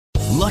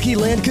Lucky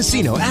Land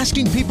Casino,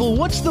 asking people,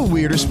 what's the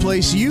weirdest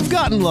place you've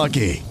gotten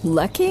lucky?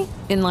 Lucky?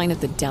 In line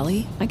at the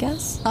deli, I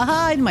guess?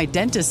 Aha, in my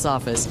dentist's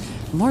office.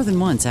 More than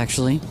once,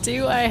 actually.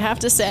 Do I have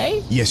to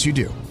say? Yes, you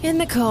do. In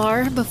the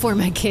car before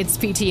my kids'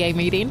 PTA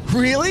meeting.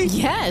 Really?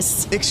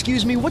 Yes.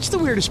 Excuse me, what's the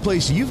weirdest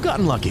place you've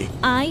gotten lucky?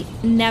 I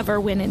never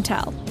win and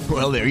tell.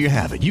 Well, there you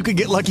have it. You can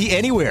get lucky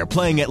anywhere,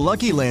 playing at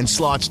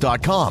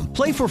LuckyLandSlots.com.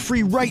 Play for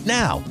free right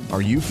now.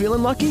 Are you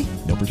feeling lucky?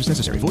 No purchase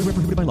necessary. Void where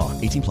prohibited by law.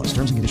 18 plus.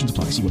 Terms and conditions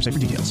apply. See website for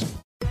details.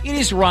 It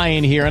is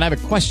Ryan here, and I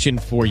have a question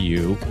for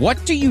you.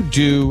 What do you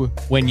do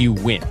when you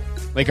win?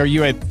 Like, are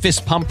you a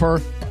fist pumper,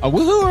 a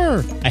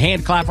woohooer, a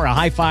hand clapper, a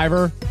high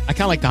fiver? I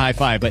kind of like the high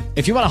five, but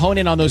if you want to hone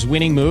in on those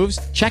winning moves,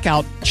 check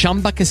out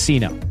Chumba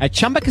Casino. At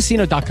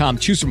ChumbaCasino.com,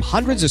 choose from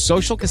hundreds of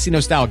social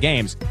casino-style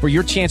games for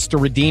your chance to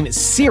redeem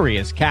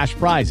serious cash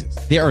prizes.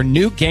 There are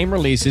new game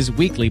releases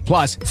weekly,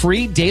 plus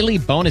free daily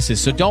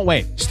bonuses. So don't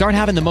wait. Start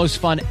having the most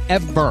fun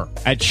ever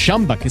at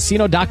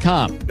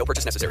ChumbaCasino.com. No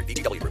purchase necessary.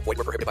 VGW. Void where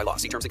prohibited by law.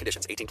 See terms and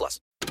conditions. 18 plus.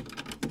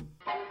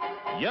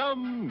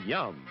 Yum,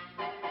 yum.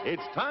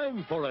 It's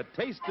time for a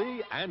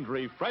tasty and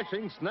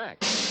refreshing snack.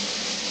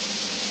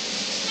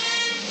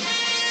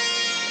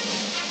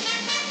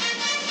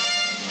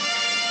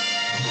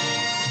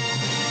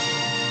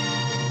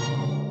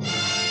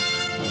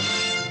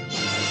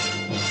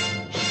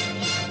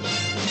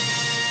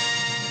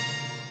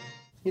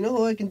 You know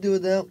who I can do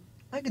without?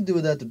 I can do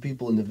without the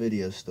people in the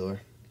video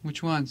store.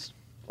 Which ones?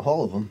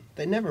 All of them.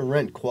 They never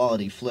rent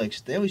quality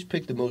flicks. They always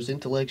pick the most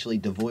intellectually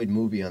devoid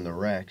movie on the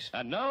racks.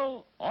 And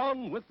now,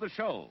 on with the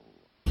show.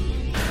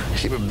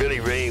 See, but Billy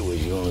Ray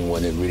was the only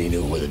one that really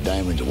knew where the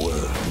diamonds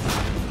were.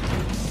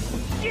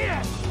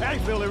 Yeah! Hey,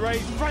 Billy Ray,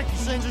 Frankie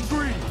sings a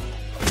dream.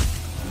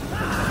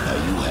 Now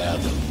you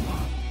have them.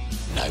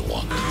 I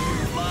want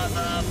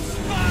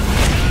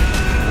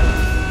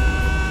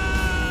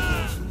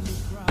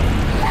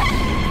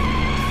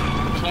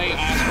Clay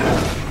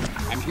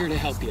Osborne, I'm here to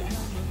help you.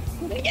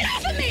 Get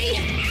off of me!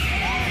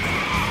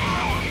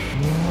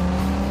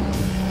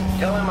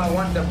 Tell him I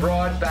want the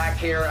broad back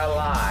here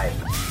alive.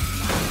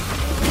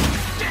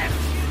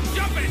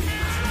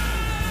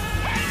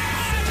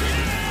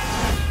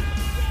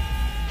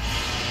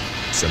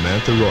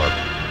 Samantha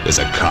Rourke is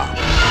a cop.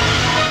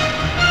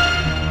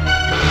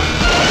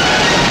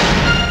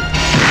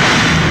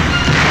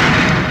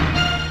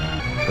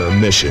 Her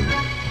mission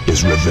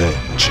is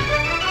revenge.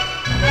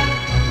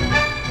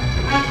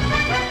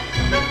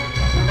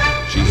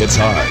 She hits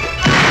hard,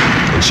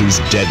 and she's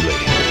deadly.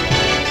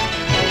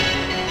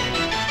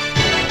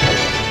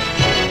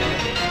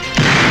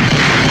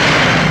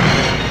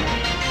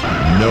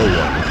 No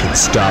one can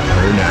stop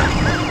her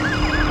now.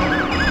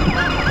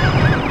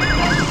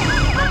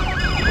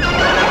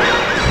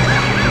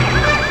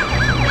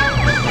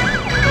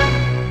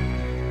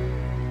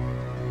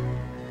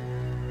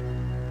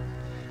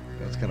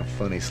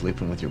 Funny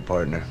sleeping with your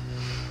partner.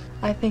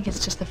 I think it's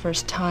just the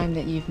first time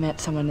that you've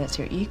met someone that's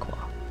your equal.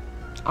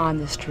 On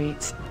the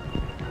streets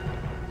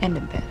and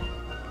in bed.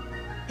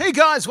 Hey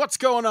guys, what's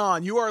going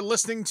on? You are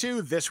listening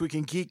to This Week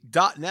in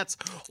Geek.net's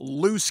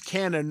Loose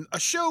Cannon, a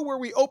show where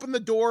we open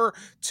the door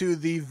to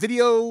the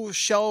video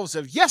shelves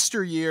of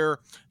yesteryear.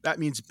 That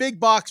means big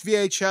box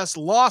VHS,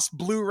 lost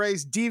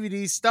Blu-rays,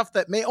 DVDs, stuff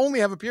that may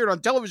only have appeared on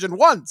television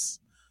once,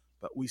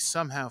 but we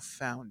somehow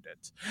found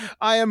it.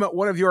 I am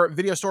one of your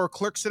video store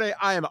clerks today.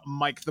 I am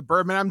Mike the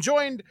Birdman. I'm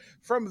joined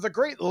from the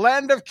great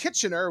land of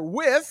Kitchener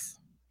with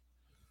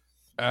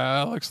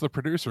Alex, the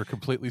producer,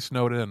 completely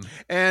snowed in.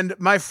 And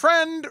my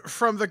friend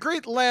from the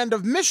great land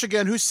of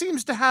Michigan, who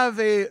seems to have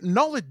a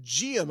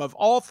knowledgeum of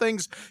all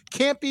things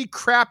campy,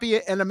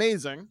 crappy, and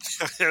amazing.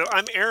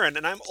 I'm Aaron,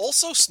 and I'm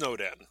also snowed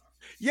in.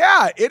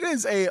 Yeah, it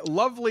is a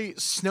lovely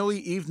snowy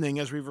evening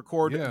as we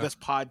record this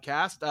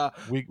podcast.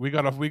 We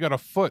got a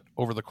foot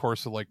over the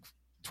course of like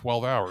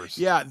 12 hours.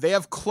 Yeah, they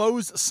have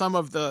closed some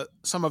of the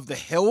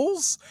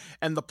hills,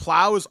 and the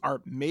plows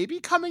are maybe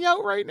coming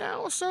out right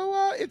now.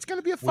 So it's going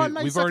to be a fun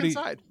night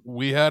inside.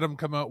 We had them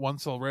come out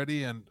once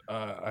already, and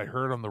I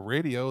heard on the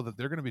radio that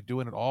they're going to be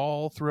doing it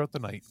all throughout the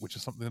night, which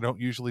is something they don't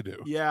usually do.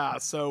 Yeah,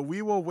 so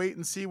we will wait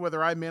and see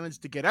whether I manage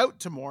to get out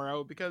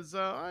tomorrow, because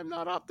I'm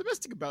not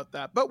optimistic about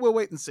that, but we'll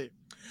wait and see.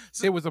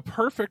 So, it was a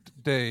perfect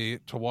day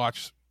to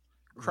watch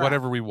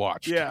whatever we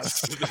watched.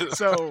 Yes.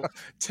 So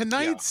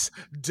tonight's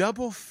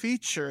double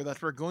feature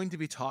that we're going to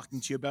be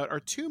talking to you about are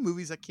two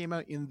movies that came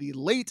out in the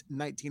late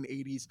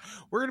 1980s.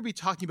 We're going to be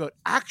talking about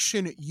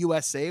Action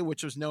USA,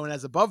 which was known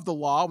as Above the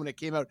Law when it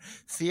came out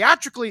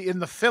theatrically in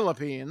the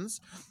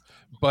Philippines.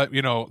 But,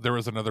 you know, there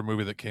was another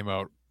movie that came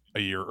out a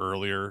year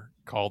earlier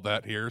called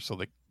that here, so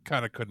they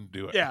kind of couldn't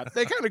do it. Yeah,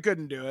 they kind of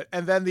couldn't do it.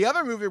 And then the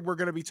other movie we're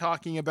going to be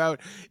talking about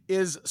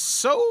is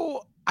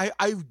so,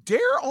 I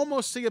dare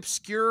almost say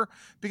obscure,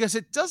 because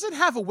it doesn't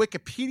have a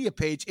Wikipedia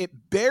page.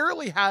 It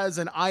barely has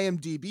an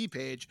IMDb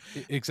page.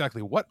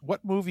 Exactly.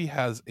 What movie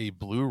has a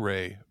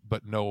Blu-ray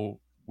but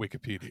no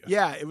Wikipedia?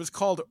 Yeah, it was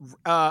called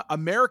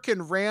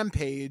American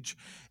Rampage.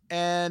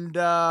 And,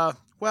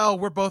 well,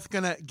 we're both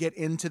going to get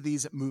into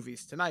these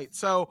movies tonight.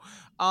 So,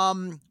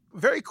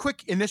 very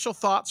quick initial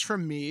thoughts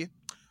from me.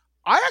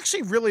 I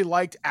actually really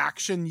liked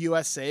Action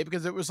USA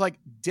because it was like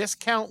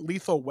discount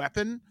Lethal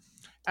Weapon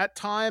at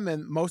time,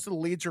 and most of the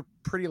leads are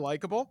pretty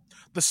likable.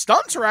 The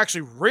stunts are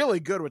actually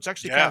really good, which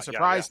actually kind of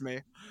surprised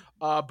me.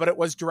 But it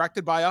was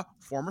directed by a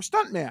former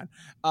stuntman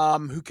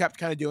who kept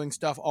kind of doing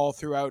stuff all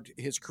throughout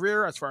his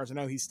career. As far as I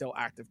know, he's still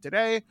active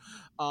today.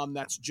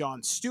 That's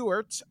Jon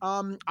Stewart.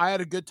 I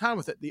had a good time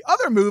with it. The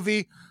other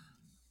movie,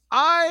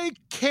 I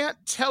can't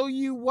tell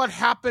you what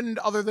happened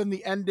other than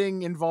the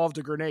ending involved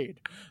a grenade.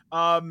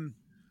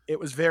 It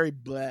was very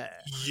bleh.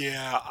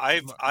 Yeah,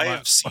 I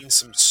have seen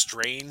some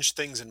strange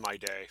things in my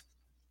day.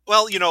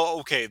 Well,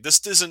 okay,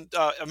 this isn't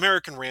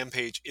American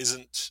Rampage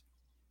isn't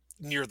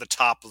near the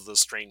top of the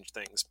strange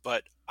things,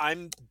 but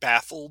I'm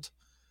baffled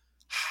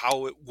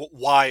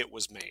why it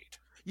was made.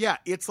 Yeah,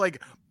 it's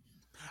like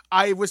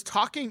I was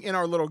talking in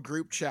our little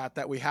group chat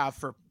that we have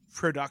for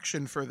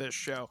production for this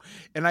show,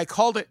 and I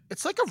called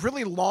it's like a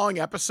really long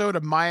episode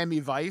of Miami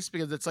Vice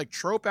because it's like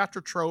trope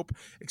after trope,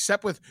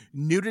 except with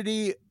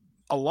nudity.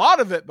 A lot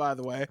of it, by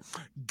the way,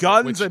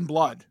 guns and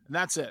blood, and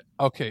that's it.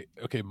 Okay.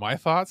 My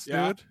thoughts,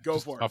 dude. Go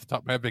for it. Off the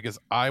top of my head, because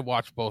I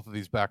watched both of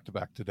these back to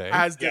back today.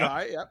 As did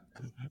I. Yep.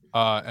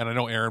 And I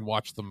know Aaron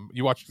watched them.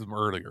 You watched them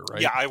earlier,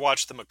 right? Yeah, I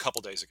watched them a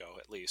couple days ago,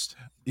 at least.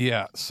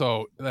 Yeah.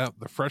 So they're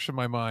fresh in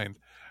my mind.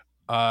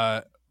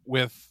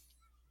 With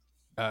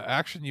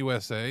Action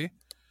USA,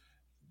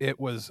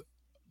 it was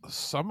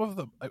some of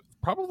the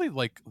probably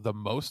like the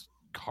most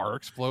car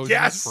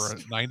explosions for a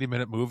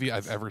 90-minute movie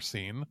I've ever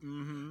seen.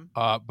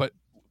 Mm-hmm. But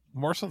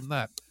more so than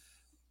that,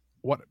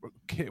 what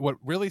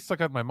really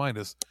stuck out in my mind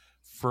is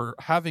for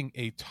having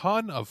a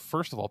ton of,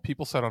 first of all,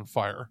 people set on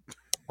fire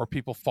or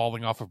people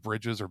falling off of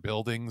bridges or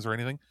buildings or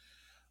anything.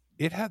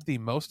 It had the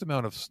most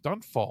amount of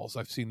stunt falls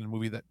I've seen in a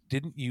movie that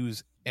didn't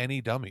use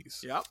any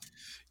dummies. Yep.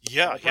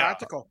 Yeah.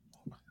 Practical.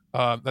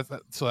 So that's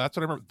what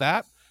I remember.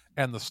 That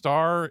and the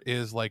star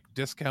is like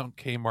discount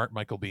Kmart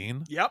Michael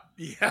Biehn. Yep.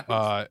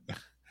 Yeah.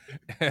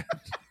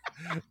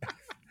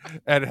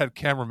 And it had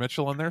Cameron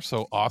Mitchell in there,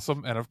 so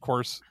awesome. And of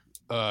course,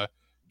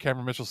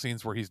 Cameron Mitchell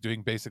scenes where he's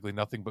doing basically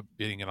nothing but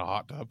being in a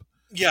hot tub.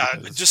 Yeah,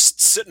 just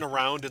sitting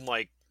around and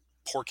like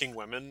porking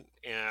women,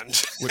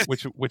 and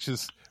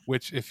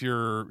which if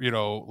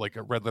you're like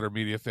a Red Letter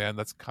Media fan,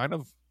 that's kind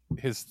of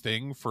his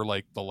thing for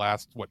like the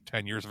last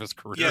 10 years of his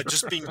career. Yeah,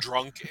 just being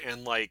drunk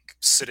and like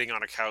sitting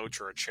on a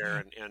couch or a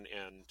chair, and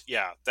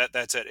yeah,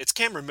 that's it. It's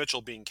Cameron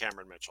Mitchell being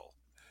Cameron Mitchell.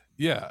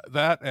 Yeah,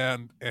 that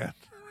and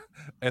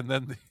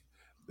then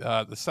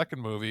the second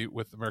movie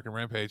with American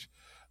Rampage,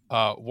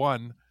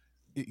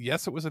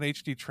 yes, it was an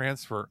HD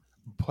transfer,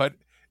 but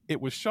it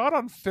was shot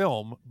on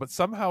film, but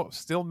somehow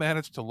still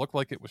managed to look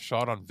like it was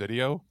shot on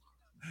video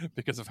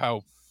because of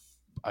how,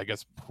 I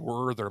guess,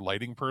 poor their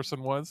lighting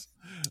person was.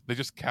 They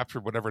just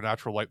captured whatever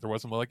natural light there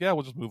was and were like, yeah,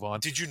 we'll just move on.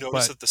 Did you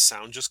notice that the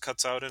sound just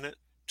cuts out in it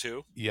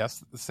too?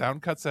 Yes, the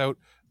sound cuts out.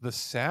 The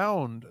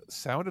sound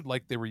sounded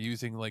like they were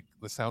using like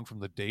the sound from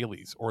the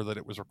dailies, or that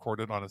it was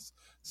recorded on a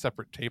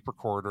separate tape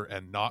recorder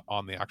and not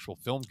on the actual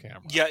film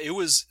camera. Yeah, it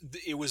was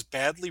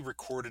badly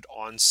recorded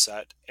on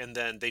set, and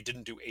then they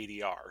didn't do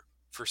ADR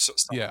for some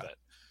of it.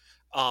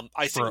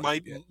 I think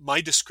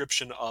my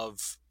description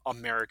of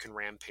American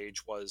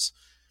Rampage was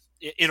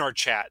in our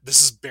chat.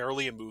 This is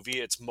barely a movie.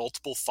 It's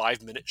multiple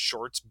 5-minute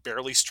shorts,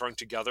 barely strung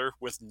together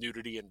with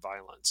nudity and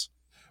violence.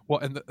 Well,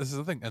 and this is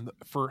the thing, and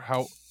for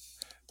how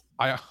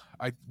I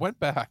went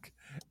back,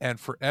 and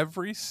for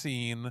every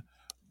scene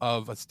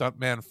of a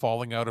stuntman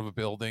falling out of a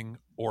building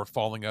or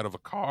falling out of a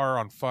car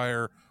on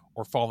fire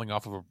or falling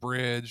off of a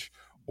bridge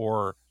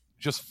or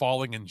just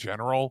falling in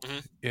general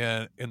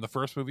in the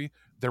first movie,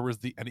 there was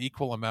an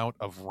equal amount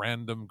of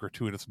random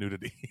gratuitous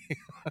nudity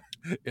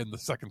in the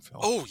second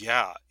film. Oh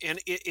yeah, and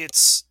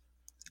it's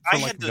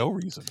for no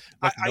reason,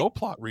 no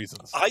plot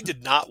reasons. I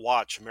did not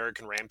watch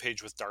American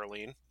Rampage with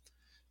Darlene.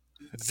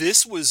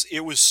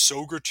 It was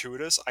so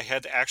gratuitous. I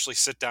had to actually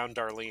sit down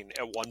Darlene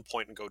at one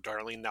point and go,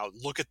 Darlene, now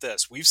look at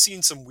this. We've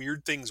seen some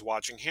weird things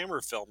watching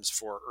Hammer films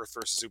for Earth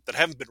vs. Zoop that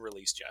haven't been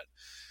released yet.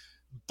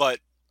 But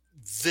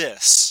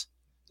this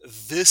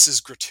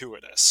is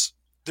gratuitous.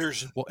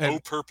 There's no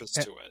purpose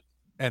to it.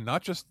 And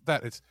not just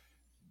that,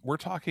 we're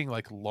talking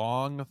like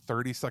long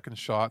 30-second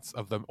shots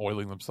of them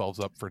oiling themselves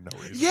up for no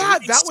reason. Yeah,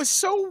 that was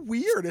so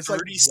weird. It's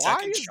like,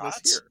 why is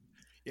shots? this here?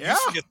 Yeah.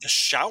 You forget the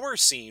shower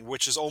scene,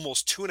 which is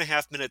almost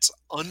 2.5 minutes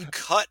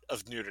uncut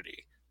of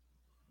nudity.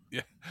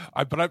 Yeah,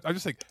 but I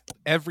just think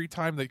every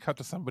time they cut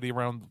to somebody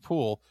around the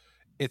pool,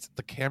 it's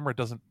the camera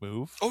doesn't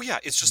move. Oh yeah,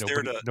 it's just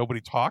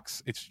nobody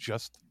talks. It's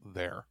just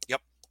there.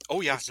 Yep. Oh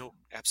yeah,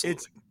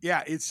 absolutely.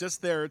 It's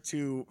just there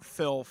to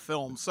fill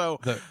film. So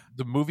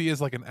the movie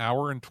is like an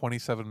hour and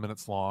 27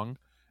 minutes long,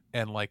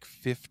 and like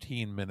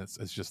 15 minutes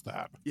is just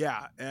that.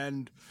 Yeah,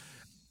 and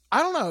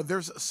I don't know.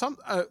 There's some.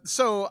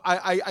 So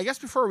I guess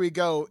before we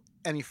go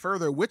any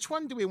further, which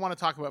one do we want to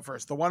talk about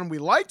first? The one we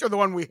liked or the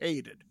one we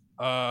hated?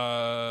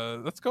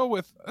 Let's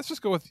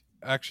just go with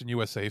Action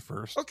USA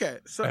first. Okay,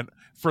 so and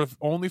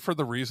only for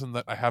the reason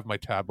that I have my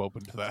tab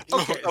open to that.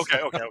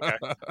 Okay.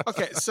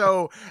 Okay,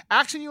 so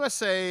Action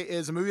USA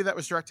is a movie that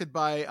was directed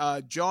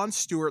by Jon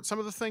Stewart. Some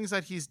of the things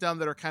that he's done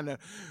that are kind of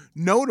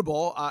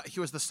notable, he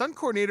was the stunt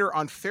coordinator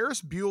on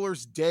Ferris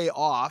Bueller's Day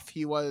Off.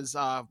 He was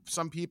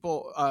he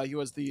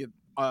was the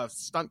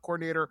stunt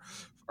coordinator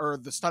or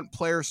the stunt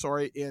player,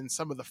 in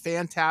some of the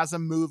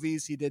Phantasm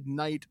movies. He did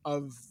Night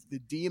of the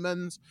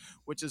Demons,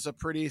 which is a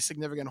pretty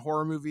significant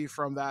horror movie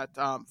from that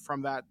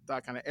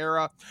kind of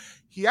era.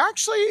 He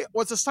actually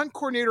was a stunt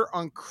coordinator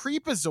on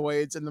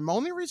Creepazoids, and the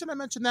only reason I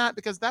mention that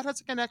because that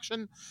has a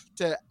connection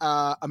to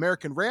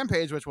American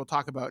Rampage, which we'll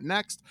talk about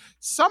next.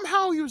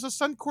 Somehow he was a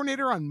stunt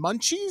coordinator on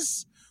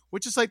Munchies,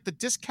 which is like the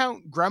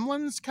Discount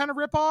Gremlins kind of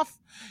ripoff,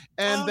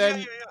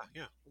 and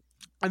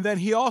And then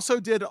he also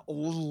did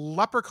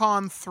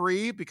Leprechaun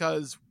 3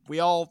 because we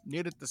all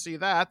needed to see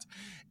that.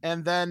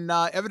 And then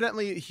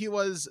evidently he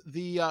was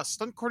the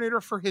stunt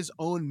coordinator for his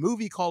own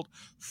movie called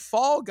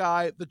Fall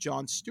Guy, the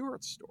Jon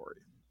Stewart story.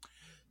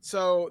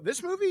 So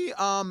this movie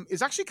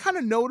is actually kind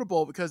of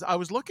notable because I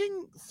was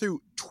looking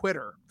through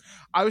Twitter.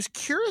 I was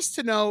curious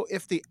to know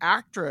if the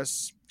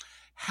actress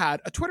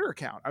had a Twitter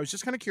account. I was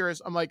just kind of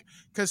curious. I'm like,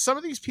 because some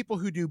of these people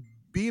who do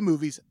B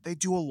movies, they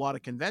do a lot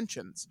of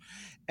conventions.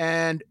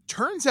 And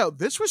turns out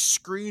this was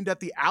screened at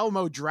the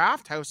Alamo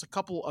Drafthouse a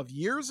couple of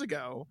years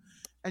ago,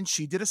 and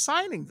she did a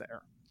signing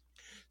there.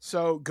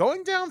 So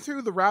going down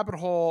through the rabbit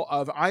hole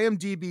of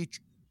IMDb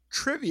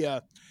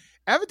trivia,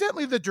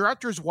 evidently the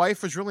director's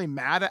wife was really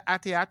mad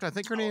at the actor. I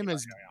think her name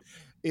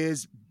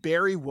is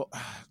Barry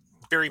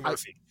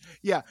Murphy.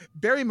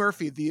 Barry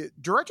Murphy. The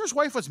director's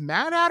wife was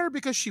mad at her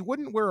because she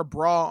wouldn't wear a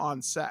bra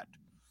on set.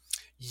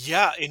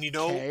 Yeah, and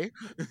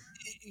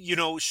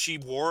she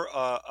wore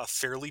a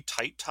fairly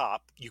tight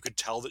top. You could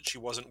tell that she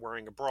wasn't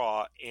wearing a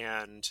bra,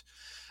 and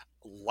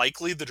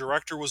likely the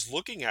director was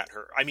looking at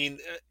her. I mean,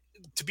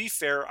 to be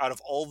fair, out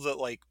of all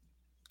the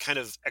kind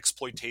of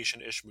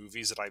exploitation-ish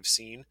movies that I've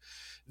seen,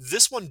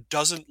 this one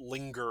doesn't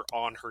linger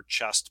on her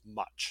chest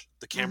much.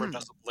 The camera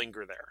doesn't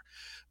linger there.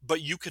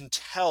 But you can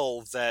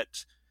tell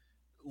that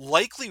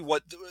likely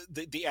what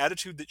the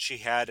attitude that she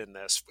had in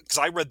this, because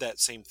I read that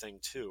same thing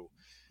too.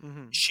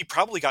 She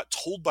probably got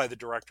told by the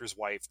director's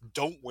wife,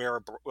 "Don't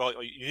wear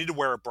you need to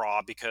wear a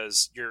bra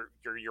because you're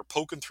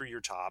poking through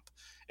your top,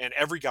 and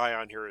every guy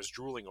on here is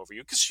drooling over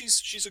you," because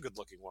she's a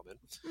good-looking woman.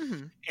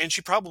 And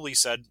she probably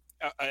said,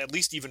 at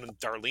least even when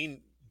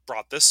Darlene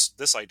brought this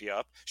idea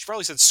up, she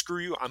probably said, "Screw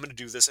you, I'm going to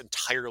do this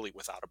entirely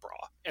without a bra."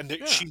 And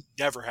she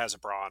never has a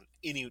bra on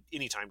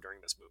any time during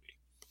this movie.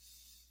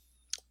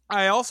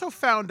 I also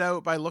found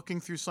out by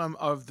looking through some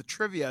of the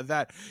trivia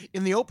that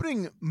in the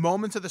opening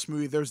moments of this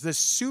movie, there's this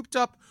souped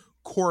up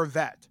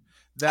Corvette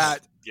that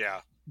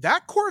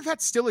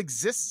Corvette still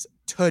exists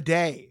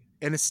today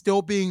and is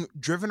still being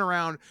driven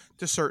around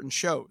to certain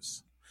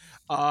shows.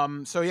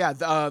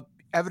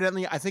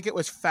 Evidently, I think it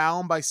was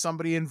found by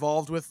somebody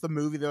involved with the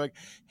movie. They're like,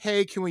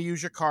 "Hey, can we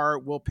use your car?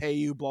 We'll pay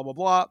you, blah, blah,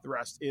 blah." The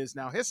rest is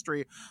now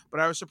history.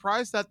 But I was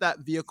surprised that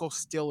vehicle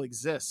still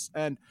exists.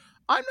 And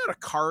I'm not a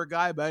car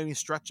guy by any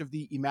stretch of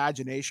the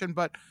imagination,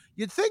 but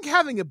you'd think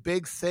having a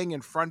big thing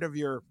in front of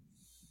your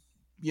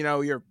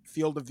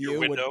field of view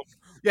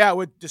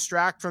would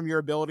distract from your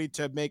ability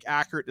to make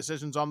accurate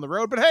decisions on the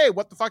road. But hey,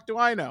 what the fuck do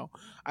I know?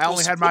 I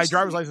only had my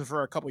driver's license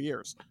for a couple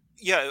years.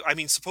 Yeah, I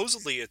mean,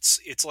 supposedly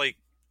it's like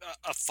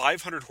a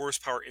 500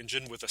 horsepower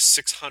engine with a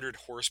 600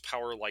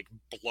 horsepower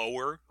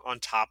blower on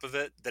top of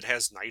it that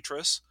has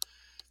nitrous.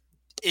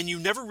 And you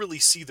never really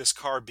see this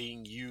car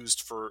being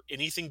used for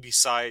anything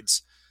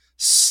besides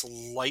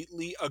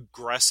slightly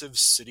aggressive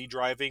city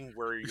driving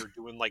where you're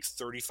doing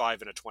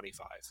 35 and a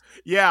 25.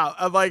 Yeah,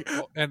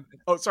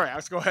 sorry,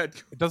 Alex, go ahead.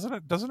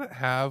 Doesn't it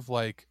have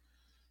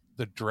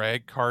the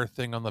drag car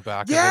thing on the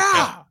back of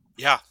it?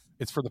 Yeah.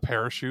 It's for the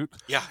parachute.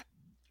 Yeah.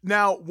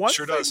 Now,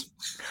 does.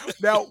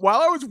 Now,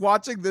 while I was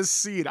watching this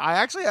scene, I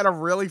actually had a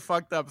really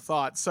fucked up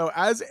thought. So,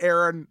 as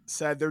Aaron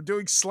said, they're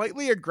doing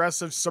slightly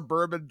aggressive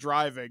suburban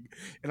driving.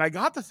 And I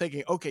got to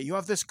thinking, okay, you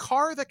have this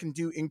car that can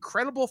do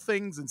incredible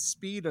things and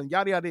speed and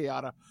yada, yada,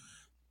 yada.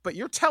 But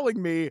you're telling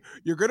me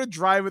you're going to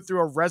drive it through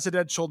a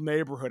residential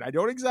neighborhood. I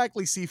don't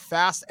exactly see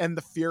Fast and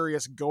the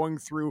Furious going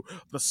through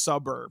the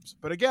suburbs.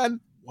 But again,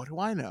 what do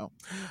I know?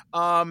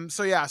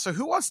 So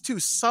who wants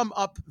to sum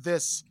up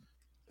this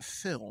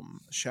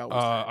film, shall we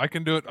say? I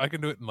can do it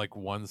in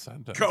one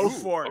sentence. Go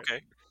for it.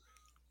 Okay.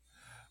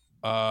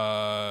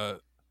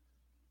 And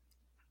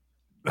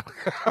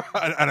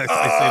I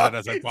say that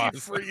as I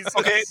pause.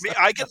 Okay,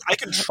 I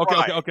can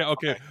try.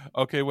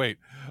 Okay, wait.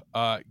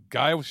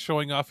 Guy was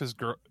showing off his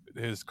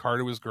car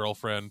to his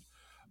girlfriend.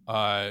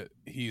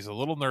 He's a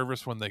little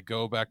nervous when they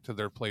go back to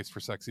their place for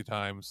sexy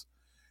times.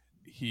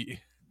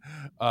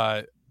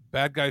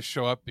 Bad guys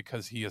show up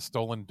because he has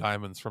stolen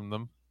diamonds from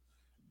them,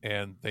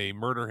 and they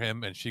murder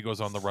him, and she goes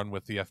on the run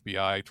with the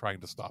FBI trying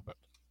to stop it.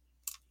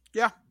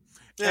 Yeah.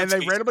 And they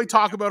randomly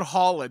talk about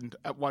Holland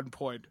at one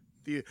point.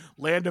 The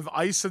land of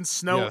ice and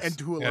snow and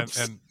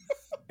tulips.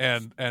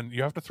 and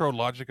you have to throw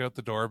logic out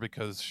the door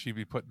because she'd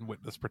be put in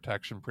witness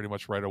protection pretty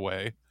much right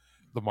away.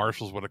 The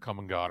marshals would have come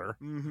and got her.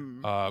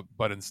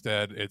 But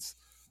instead, it's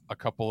a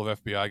couple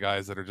of FBI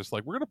guys that are just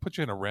like, we're going to put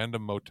you in a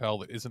random motel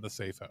that isn't a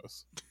safe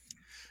house.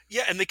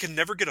 Yeah, and they can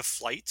never get a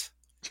flight.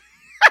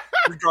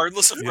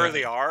 Regardless of where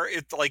they are,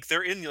 it's like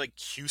they're in like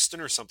Houston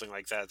or something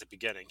like that at the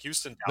beginning.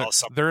 Houston,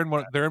 Dallas. They're in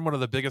one of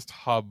the biggest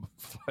hub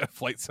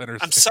flight centers.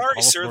 I'm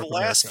sorry, sir. The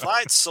last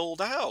flight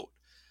sold out.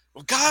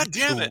 Well, God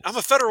damn it! I'm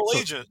a federal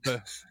agent.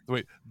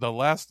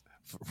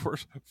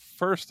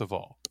 First of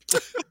all,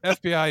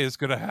 FBI is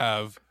going to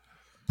have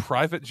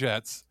private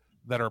jets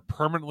that are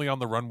permanently on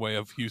the runway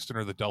of Houston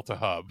or the Delta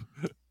hub.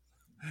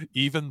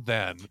 Even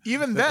then,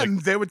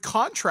 they would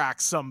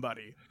contract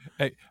somebody.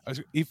 Hey,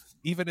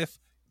 even if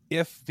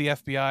the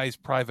FBI's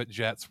private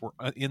jets were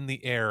in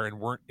the air and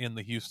weren't in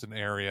the Houston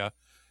area,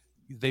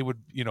 they would,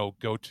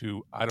 go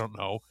to, I don't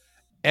know,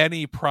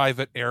 any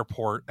private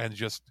airport and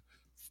just,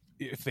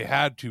 if they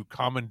had to,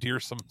 commandeer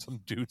some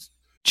dudes.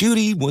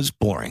 Judy was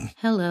boring.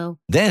 Hello.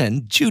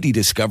 Then Judy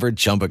discovered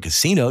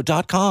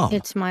ChumbaCasino.com.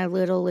 It's my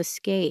little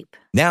escape.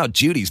 Now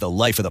Judy's the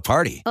life of the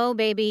party. Oh,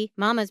 baby,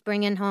 mama's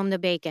bringing home the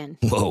bacon.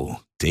 Whoa,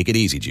 take it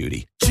easy,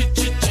 Judy.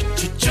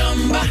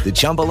 The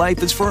Chumba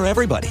life is for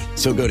everybody.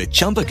 So go to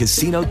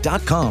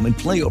ChumbaCasino.com and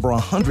play over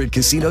 100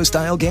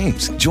 casino-style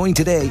games. Join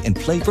today and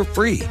play for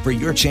free for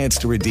your chance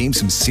to redeem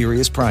some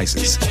serious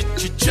prizes.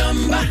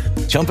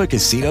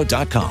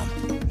 ChumbaCasino.com.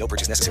 No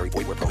purchase necessary.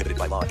 Void where prohibited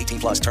by law. 18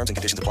 plus terms and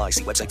conditions apply.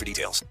 See website for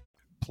details.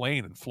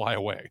 Plane and fly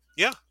away.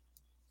 Yeah.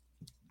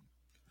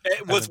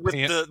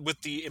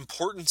 With the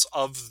importance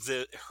of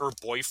her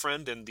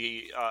boyfriend and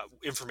the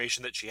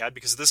information that she had,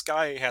 because this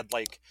guy had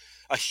like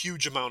a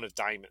huge amount of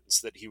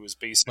diamonds that he was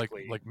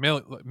basically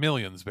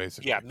millions,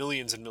 basically. Yeah,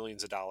 millions and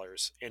millions of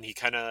dollars, and he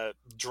kind of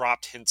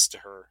dropped hints to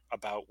her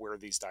about where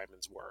these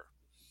diamonds were,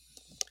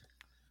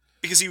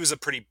 because he was a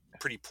pretty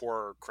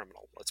poor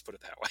criminal. Let's put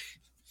it that way.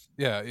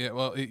 Yeah.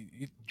 Well,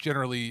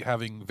 generally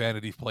having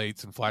vanity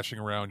plates and flashing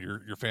around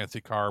your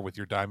fancy car with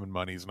your diamond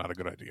money is not a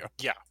good idea.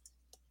 Yeah.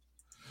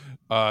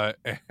 And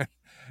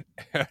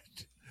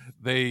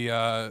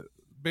they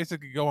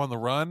basically go on the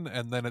run,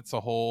 and then it's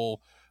a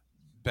whole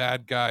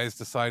bad guys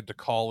decide to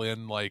call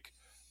in like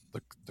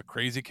the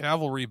crazy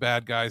cavalry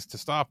bad guys to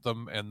stop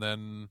them, and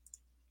then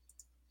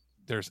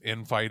there's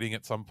infighting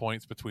at some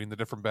points between the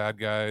different bad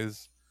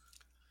guys,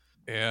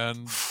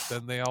 and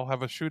then they all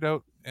have a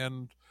shootout.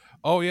 And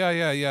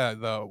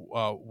the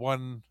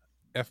one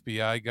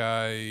FBI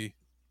guy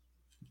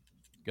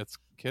gets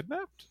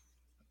kidnapped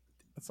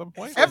at some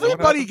point.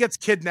 Everybody gets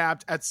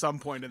kidnapped at some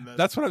point in this.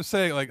 That's what I'm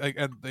saying.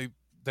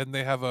 And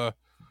they have a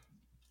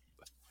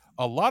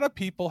lot of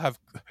people have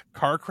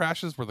car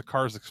crashes where the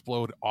cars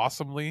explode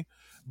awesomely,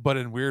 but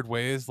in weird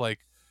ways. Like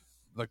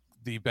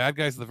the bad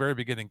guys at the very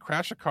beginning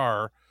crash a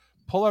car,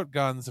 pull out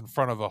guns in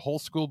front of a whole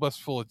school bus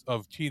full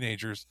of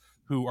teenagers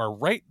who are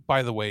right,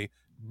 by the way,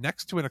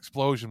 next to an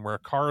explosion where a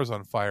car is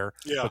on fire,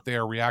 but they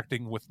are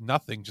reacting with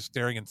nothing, just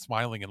staring and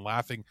smiling and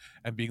laughing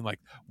and being like,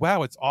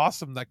 wow, it's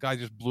awesome that guy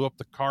just blew up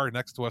the car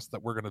next to us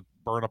that we're going to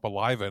burn up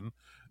alive in,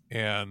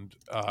 and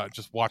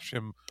just watch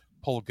him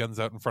pull guns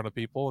out in front of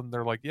people, and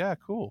they're like, yeah,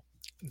 cool.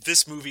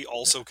 This movie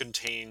also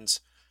contains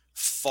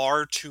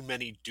far too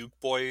many Duke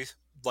Boy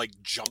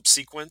jump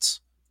sequence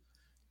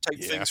type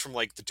things from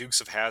the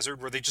Dukes of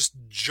Hazzard, where they just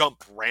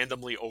jump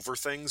randomly over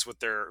things with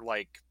their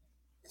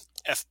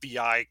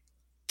FBI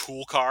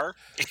pool car.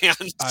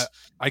 And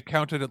I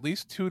counted at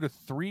least 2 to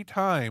 3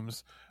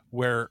 times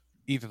where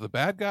either the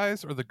bad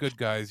guys or the good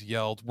guys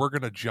yelled, "We're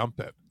going to jump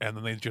it," and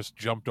then they just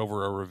jumped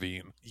over a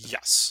ravine.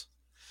 Yes.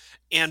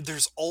 And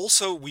there's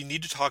also, we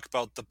need to talk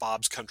about the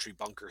Bob's Country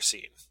Bunker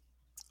scene.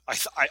 I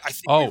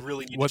think we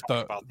really need to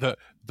talk about that.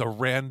 The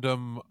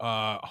random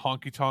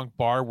honky-tonk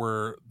bar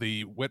where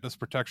the witness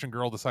protection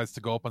girl decides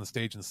to go up on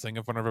stage and sing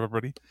in front of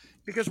everybody.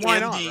 Because why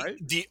not, right?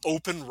 The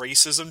open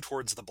racism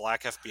towards the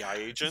black FBI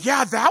agent.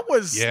 Yeah, that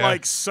was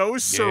so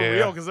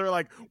surreal, because they're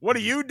like, what are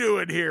you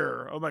doing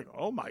here? I'm like,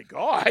 oh my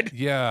God.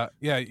 Yeah,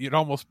 it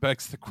almost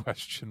begs the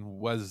question,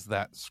 was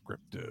that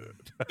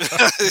scripted?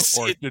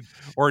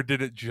 or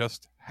did it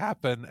just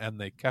happen and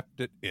they kept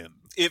it in?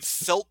 It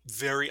felt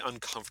very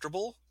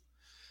uncomfortable.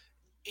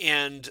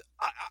 And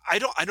I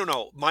don't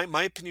know.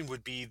 My opinion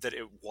would be that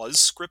it was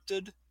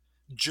scripted,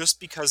 just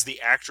because the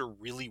actor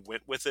really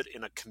went with it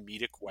in a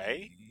comedic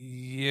way.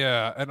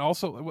 Yeah, and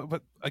also,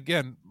 but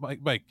again,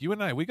 Mike, you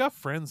and I, we got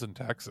friends in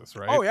Texas,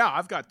 right? Oh yeah,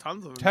 I've got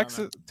tons of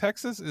them.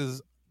 Texas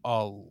is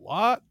a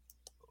lot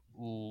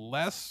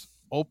less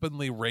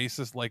openly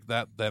racist like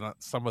that than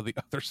some of the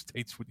other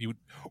states what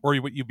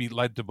you'd be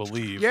led to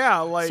believe.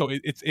 Yeah, so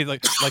it's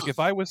like if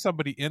I was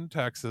somebody in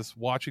Texas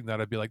watching that,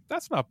 I'd be like,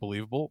 that's not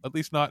believable. At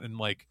least not in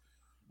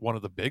one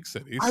of the big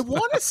cities. I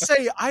want to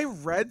say I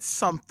read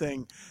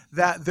something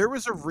that there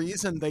was a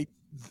reason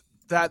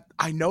that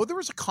I know there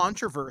was a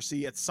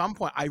controversy at some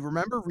point. I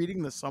remember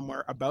reading this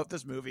somewhere about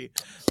this movie,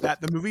 that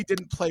the movie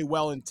didn't play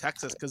well in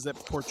Texas because it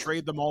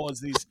portrayed them all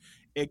as these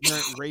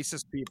ignorant,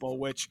 racist people,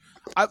 which,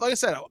 like I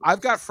said,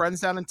 I've got friends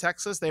down in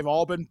Texas. They've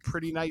all been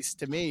pretty nice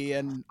to me,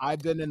 and I've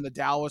been in the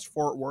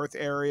Dallas-Fort Worth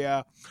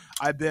area.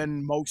 I've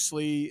been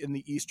mostly in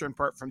the eastern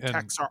part from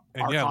Texas.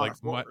 And yeah, like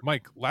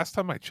Mike, last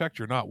time I checked,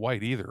 you're not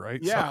white either, right?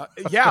 Yeah,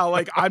 yeah,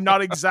 like I'm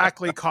not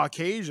exactly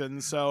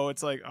Caucasian, so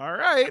it's like, all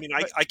right. I mean,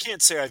 I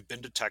can't say I've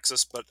been to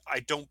Texas, but I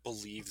don't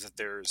believe that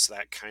there's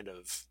that kind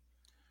of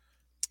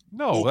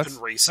open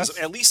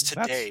racism, at least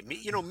today.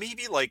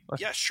 Maybe like,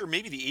 yeah, sure,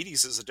 maybe the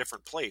 80s is a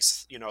different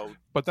place,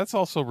 But that's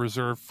also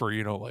reserved for,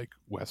 like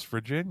West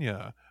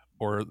Virginia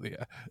or the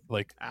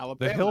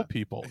Alabama. The Hill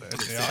people.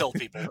 The Hill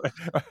people.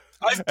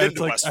 I've been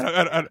to West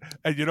Virginia.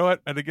 And you know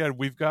what? And again,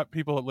 we've got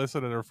people that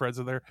listen and are friends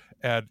in there.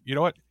 And you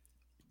know what?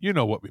 You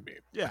know what we mean.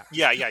 Yeah.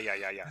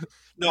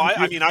 No,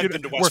 I mean, I've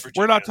been to West Virginia.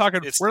 We're not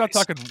talking. Nice.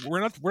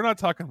 We're not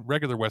talking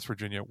regular West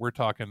Virginia. We're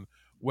talking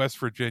West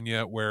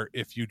Virginia, where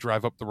if you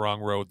drive up the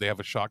wrong road, they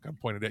have a shotgun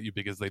pointed at you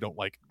because they don't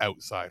like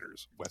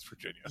outsiders. West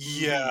Virginia.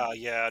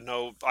 Yeah.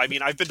 No, I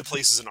mean, I've been to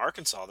places in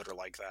Arkansas that are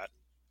like that.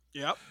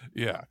 Yep.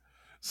 Yeah.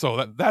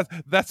 So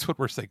that's what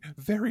we're saying.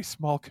 Very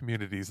small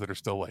communities that are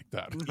still like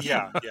that.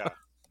 Yeah.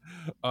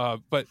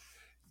 But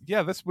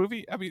yeah, this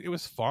movie, I mean, it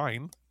was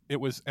fine. It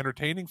was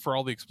entertaining for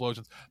all the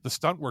explosions. The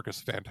stunt work is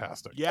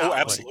fantastic. Yeah,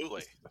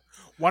 absolutely.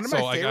 One of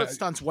my favorite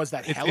stunts was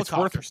that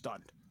helicopter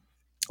stunt.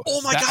 Oh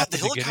my God, the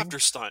helicopter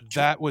stunt.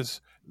 That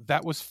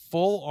was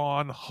full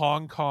on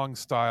Hong Kong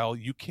style.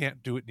 You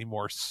can't do it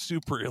anymore.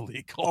 Super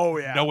illegal. Oh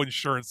yeah. No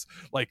insurance.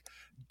 Like,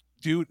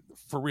 dude,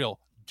 for real,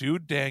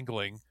 dude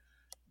dangling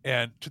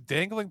to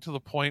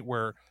the point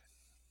where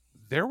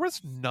there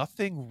was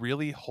nothing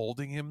really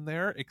holding him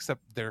there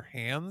except their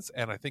hands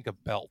and I think a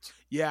belt.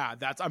 Yeah,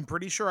 I'm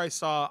pretty sure I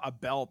saw a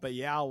belt, but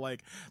yeah,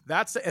 like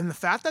and the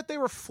fact that they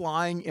were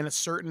flying in a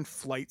certain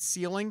flight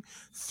ceiling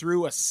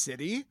through a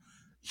city,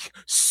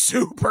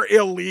 super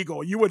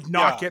illegal. You would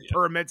not get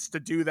permits to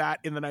do that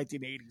in the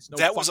 1980s.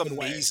 That was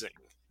amazing.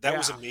 That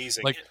was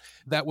amazing. Like,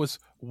 that was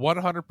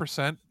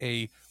 100%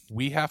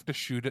 we have to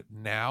shoot it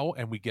now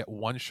and we get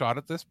one shot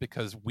at this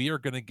because we are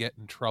going to get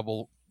in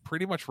trouble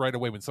pretty much right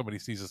away when somebody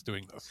sees us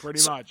doing this.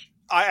 Pretty much.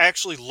 I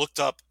actually looked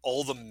up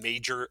all the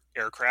major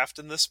aircraft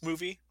in this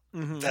movie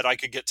that I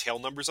could get tail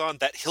numbers on.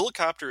 That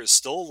helicopter is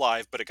still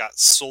alive, but it got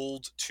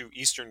sold to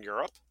Eastern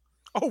Europe.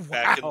 Oh,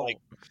 wow.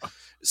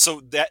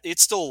 So that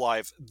it's still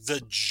alive.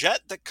 The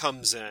jet that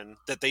comes in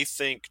that they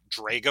think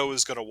Drago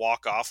is going to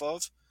walk off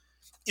of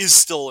is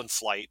still in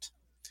flight.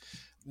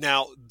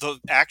 Now, the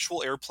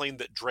actual airplane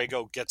that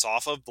Drago gets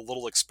off of, the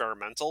little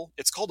experimental,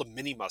 it's called a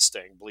Mini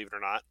Mustang, believe it or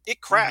not.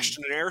 It crashed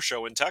in an air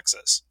show in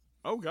Texas.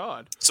 Oh,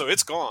 God. So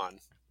it's gone.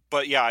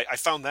 But yeah, I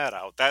found that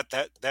out.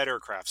 That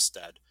aircraft's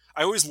dead.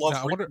 I always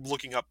love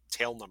looking up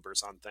tail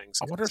numbers on things.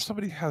 I wonder if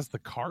somebody has the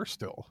car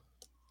still.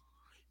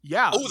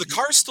 Yeah. Oh, the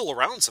car's still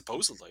around,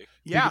 supposedly.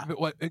 Yeah.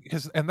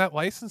 And that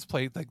license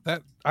plate, like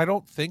that, I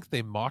don't think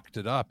they mocked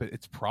it up.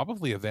 It's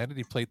probably a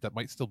vanity plate that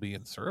might still be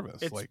in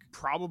service. It's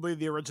probably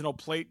the original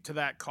plate to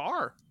that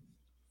car.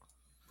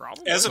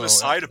 Probably. As an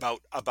aside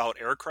about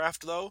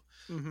aircraft, though,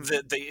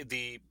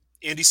 the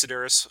Andy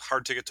Sedaris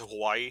Hard Ticket to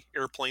Hawaii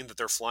airplane that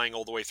they're flying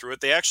all the way through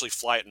it, they actually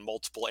fly it in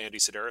multiple Andy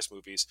Sedaris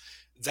movies.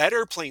 That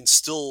airplane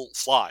still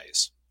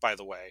flies, by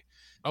the way.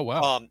 Oh,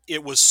 wow.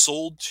 It was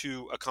sold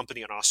to a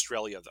company in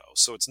Australia, though,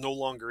 so it's no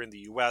longer in the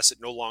U.S. It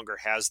no longer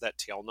has that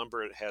tail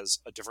number. It has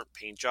a different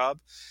paint job,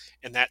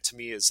 and that to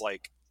me is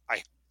like,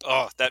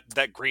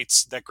 that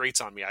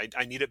grates on me.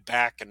 I need it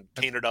back and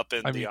painted up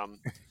in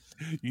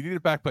You need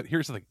it back, but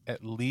here's the thing: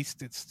 at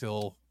least it's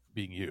still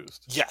being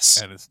used.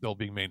 Yes, and it's still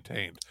being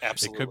maintained.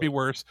 Absolutely, it could be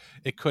worse.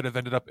 It could have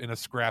ended up in a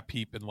scrap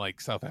heap in like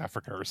South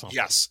Africa or something.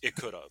 Yes, it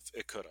could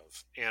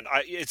have. And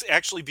it's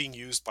actually being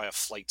used by a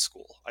flight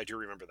school. I do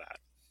remember that.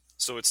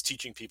 So it's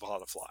teaching people how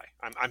to fly.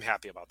 I'm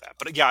happy about that.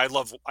 But yeah, I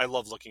love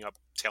looking up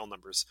tail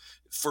numbers.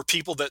 For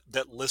people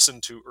that listen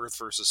to Earth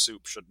versus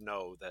Soup should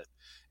know that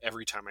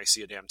every time I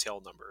see a damn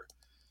tail number,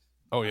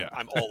 oh yeah,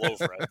 I'm all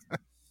over it.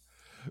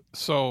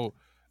 So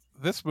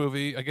this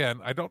movie,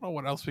 again, I don't know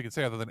what else we can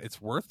say other than it's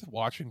worth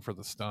watching for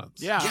the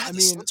stunts. Yeah,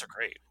 the stunts are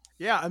great.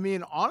 Yeah, I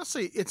mean,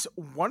 honestly, it's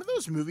one of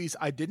those movies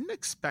I didn't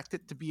expect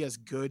it to be as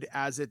good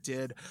as it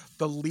did.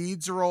 The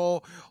leads are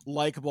all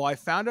likable. I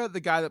found out the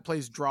guy that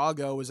plays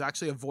Drago was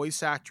actually a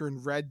voice actor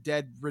in Red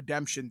Dead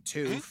Redemption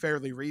 2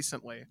 fairly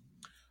recently.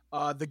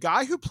 The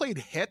guy who played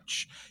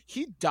Hitch,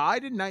 he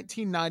died in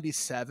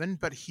 1997,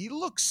 but he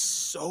looks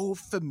so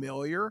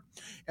familiar.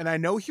 And I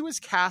know he was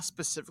cast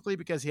specifically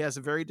because he has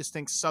a very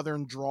distinct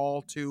Southern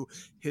drawl to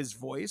his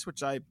voice,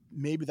 which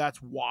maybe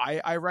that's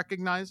why I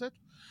recognize it.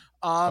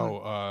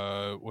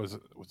 Was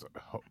it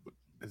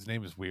his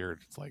name is weird.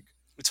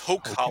 It's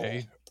Hoke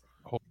Howell.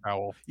 Hoke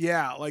Howell.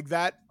 Yeah, like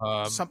that.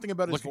 Something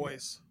about his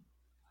voice.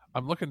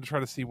 I'm looking to try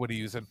to see what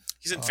he's in.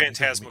 He's in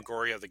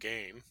Phantasmagoria, the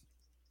game.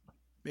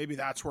 Maybe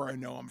that's where I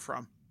know him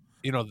from.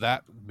 You know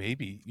that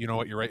maybe. You know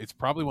what? You're right. It's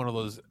probably one of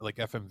those like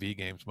FMV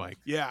games, Mike.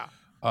 Yeah.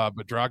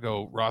 But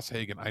Drago, Ross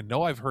Hagen, I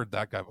know I've heard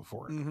that guy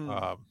before. And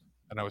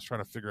I was trying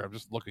to figure. I'm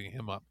just looking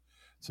him up.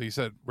 So you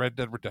said Red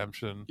Dead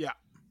Redemption. Yeah.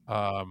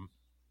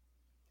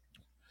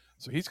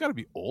 So he's got to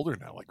be older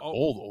now, like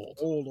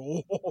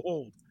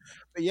old.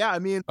 But yeah, I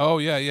mean, oh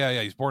yeah.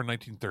 He's born in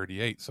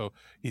 1938, so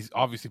he's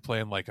obviously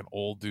playing like an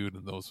old dude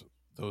in those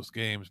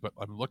games. But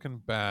I'm looking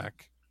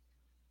back.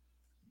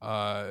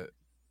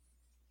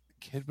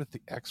 Kid with the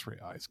X-ray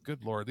eyes.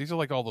 Good lord, these are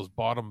like all those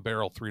bottom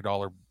barrel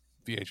 $3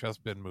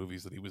 VHS bin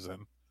movies that he was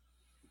in.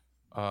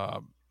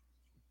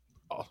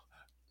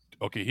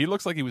 Okay, he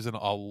looks like he was in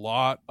a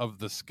lot of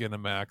the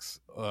Skinamax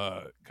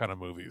kind of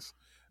movies.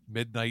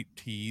 Midnight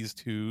Tease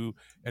too,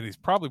 and he's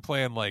probably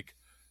playing like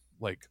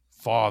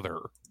father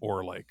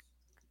or like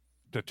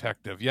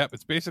detective. Yep,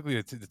 it's basically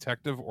a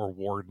detective or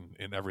warden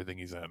in everything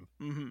he's in.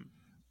 Mm-hmm.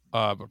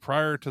 But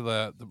prior to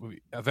the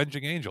movie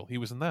Avenging Angel, he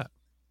was in that.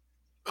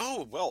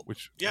 Oh well,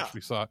 which yeah, which we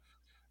saw,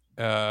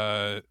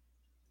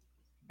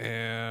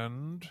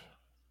 and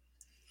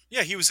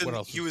yeah, he was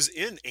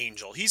in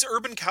Angel. He's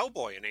Urban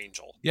Cowboy in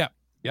Angel. Yep.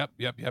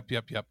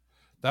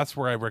 That's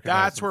where I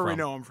recognize. That's where we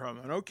know him from.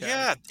 Okay.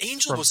 Yeah,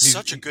 Angel was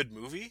such a good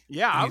movie.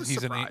 Yeah, I was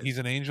surprised. He's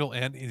an angel,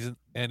 and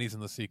he's in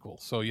the sequel.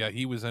 So yeah,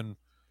 he was in.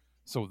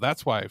 So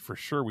that's why for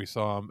sure we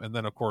saw him, and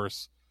then of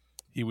course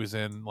he was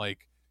in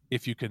like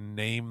if you can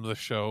name the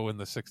show in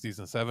the 60s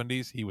and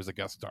 70s, he was a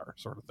guest star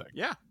sort of thing.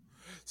 Yeah.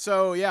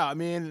 So yeah, I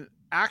mean,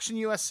 Action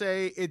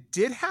USA, it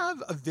did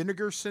have a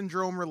Vinegar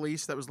Syndrome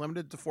release that was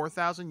limited to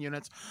 4,000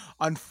 units.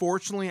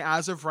 Unfortunately,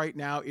 as of right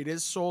now, it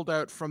is sold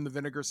out from the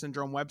Vinegar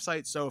Syndrome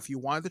website. So if you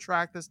wanted to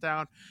track this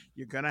down,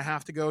 you're going to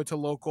have to go to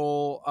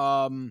local.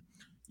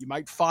 You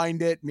might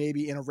find it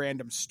maybe in a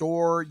random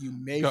store. You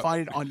may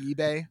find it on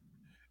eBay.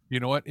 You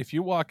know what? If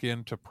you walk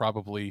into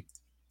probably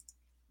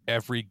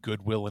every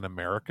Goodwill in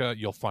America,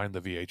 you'll find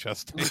the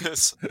VHS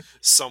tape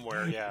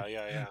somewhere.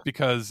 Yeah.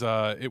 Because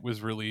it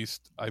was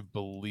released, I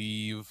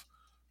believe,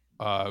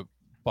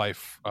 by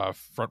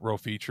Front Row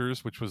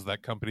Features, which was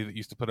that company that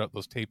used to put out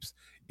those tapes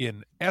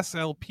in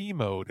SLP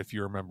mode, if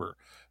you remember.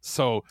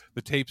 So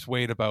the tapes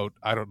weighed about,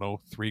 I don't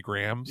know, 3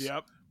 grams.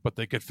 Yep. But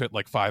they could fit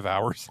like 5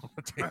 hours on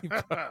the tape.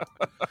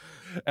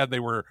 And they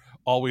were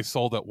always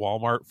sold at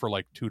Walmart for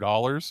like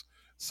 $2.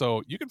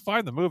 So you can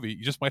find the movie.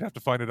 You just might have to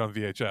find it on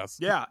VHS.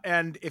 Yeah,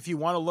 and if you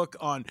want to look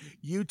on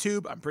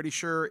YouTube, I'm pretty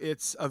sure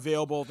it's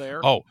available there.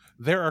 Oh,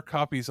 there are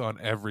copies on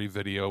every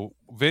video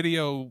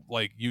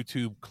like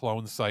YouTube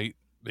clone site,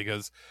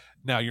 because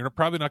now you're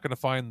probably not going to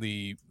find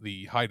the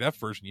high def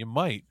version. You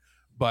might,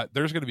 but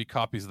there's going to be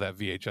copies of that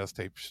VHS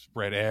tape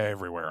spread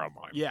everywhere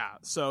online. Yeah,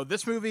 so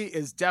this movie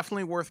is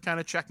definitely worth kind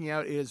of checking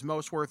out. It is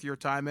most worth your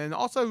time. And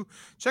also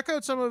check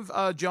out some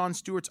of Jon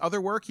Stewart's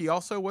other work. He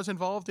also was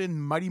involved in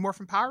Mighty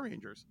Morphin Power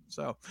Rangers.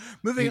 So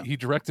moving he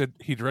directed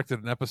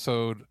an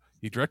episode.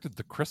 He directed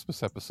the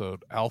Christmas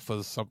episode,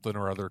 Alpha's Something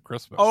or Other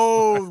Christmas.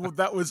 Oh,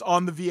 that was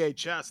on the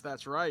VHS.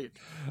 That's right.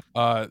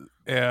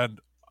 And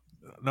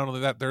not only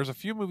that, there's a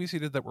few movies he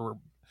did that were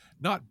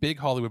not big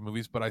Hollywood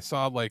movies, but I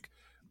saw like,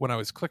 when I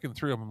was clicking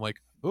through them, I'm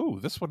like, "Ooh,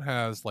 this one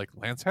has like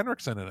Lance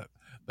Henriksen in it.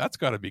 That's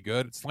got to be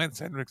good." It's Lance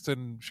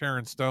Henriksen,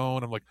 Sharon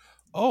Stone. I'm like,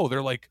 "Oh,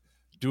 they're like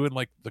doing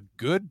like the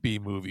good B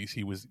movies."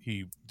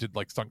 He did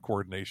like stunt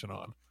coordination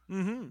on.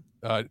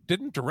 Mm-hmm.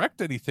 Didn't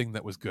direct anything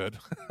that was good,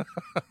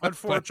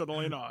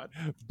 unfortunately not.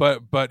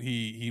 But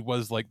he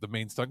was like the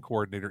main stunt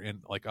coordinator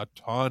in like a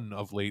ton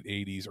of late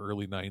 '80s,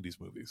 early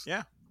 '90s movies.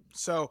 Yeah.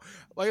 So,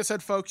 like I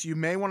said, folks, you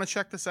may want to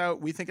check this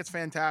out. We think it's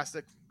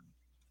fantastic.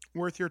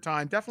 Worth your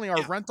time. Definitely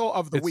our rental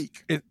of the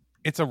week.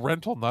 It's a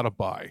rental, not a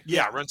buy.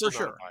 Yeah, rental for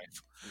sure.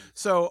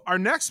 So our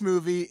next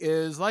movie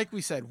is, like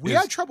we said, we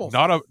had trouble.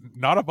 Not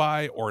a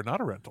buy or not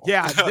a rental.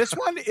 Yeah, this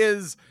one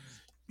is,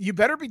 you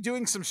better be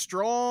doing some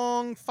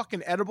strong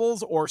fucking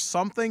edibles or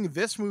something.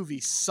 This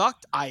movie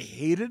sucked. I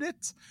hated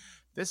it.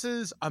 This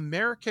is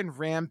American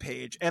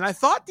Rampage. And I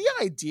thought the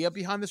idea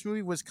behind this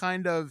movie was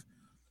kind of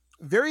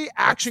very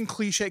action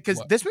cliche,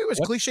 because this movie was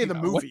cliche the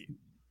movie.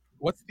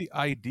 What's the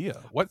idea?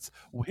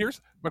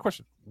 Here's my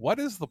question. What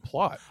is the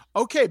plot?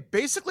 Okay,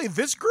 basically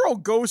this girl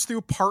goes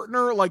through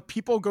partner like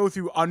people go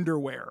through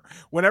underwear.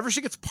 Whenever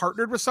she gets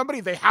partnered with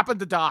somebody, they happen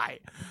to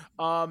die.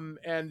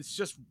 And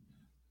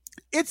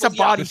it's a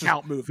body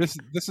count movie.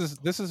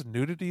 This is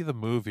Nudity the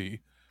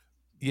movie.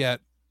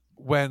 Yet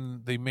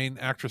when the main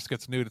actress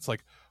gets nude, it's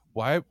like,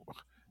 why?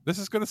 This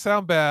is going to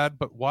sound bad,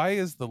 but why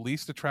is the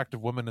least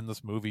attractive woman in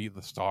this movie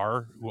the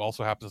star, who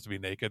also happens to be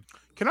naked?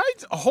 Can I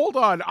hold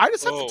on? I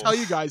just have to tell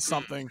you guys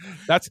something.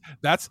 That's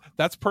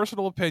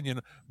personal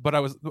opinion, but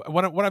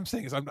what I'm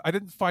saying is I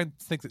didn't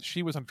think that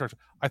she was unattractive.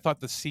 I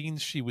thought the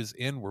scenes she was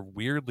in were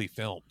weirdly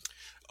filmed.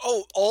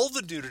 Oh, all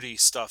the nudity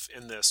stuff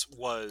in this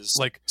was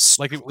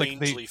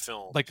strangely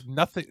filmed. Like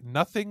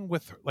nothing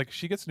with her. Like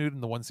she gets nude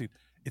in the one scene.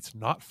 It's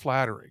not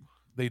flattering.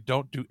 They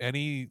don't do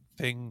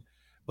anything.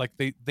 Like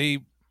they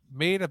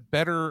made a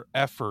better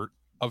effort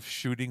of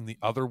shooting the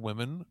other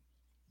women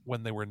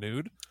when they were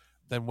nude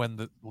than when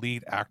the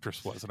lead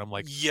actress was. And I'm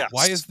like, yes.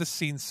 Why is this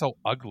scene so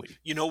ugly?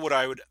 You know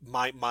what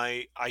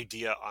my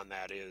idea on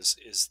that is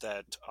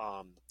that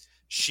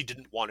she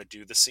didn't want to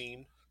do the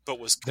scene, but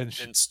was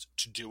convinced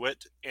to do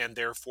it. And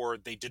therefore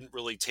they didn't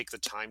really take the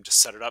time to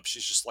set it up.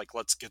 She's just like,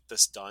 let's get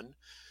this done.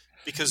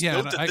 Because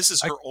note that this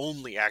is her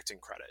only acting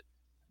credit.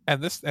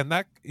 And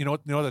that, you know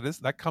what that is?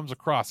 That comes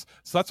across.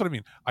 So that's what I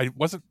mean. I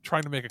wasn't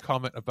trying to make a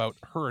comment about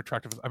her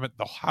attractiveness. I meant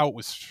how it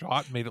was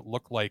shot made it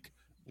look like,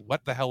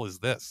 what the hell is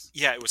this?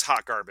 Yeah, it was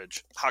hot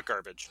garbage. Hot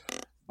garbage.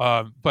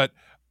 But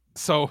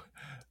so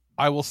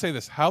I will say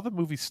this: how the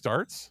movie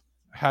starts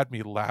had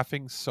me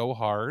laughing so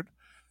hard.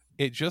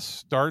 It just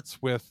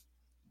starts with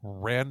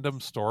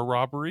random store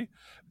robbery,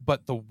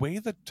 but the way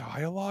the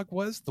dialogue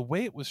was, the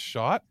way it was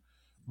shot,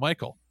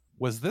 Michael,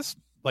 was this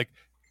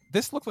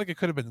looked like it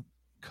could have been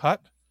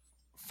cut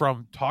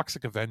from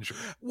Toxic Avenger.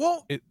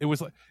 Well, it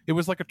was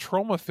like a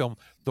trauma film.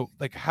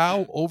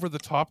 How over the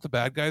top the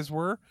bad guys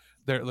were.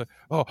 They're like,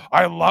 oh,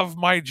 I love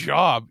my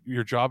job.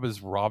 Your job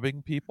is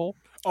robbing people.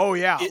 Oh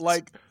yeah,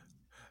 like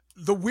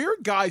the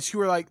weird guys who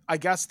are like, I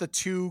guess the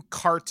two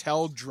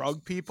cartel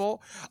drug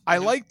people. I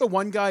like the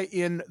one guy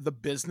in the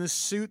business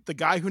suit. The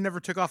guy who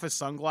never took off his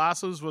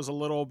sunglasses was a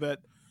little bit,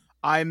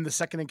 I'm the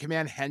second in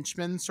command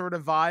henchman sort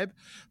of vibe.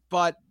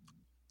 But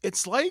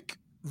it's like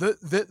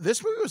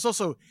this movie was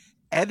also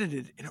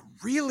edited in a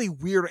really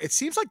weird. It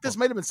seems like this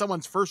might have been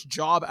someone's first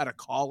job at a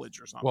college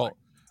or something. Well,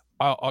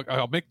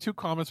 I'll make two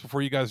comments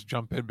before you guys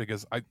jump in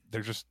because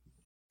they're just.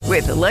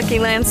 With the Lucky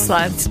Land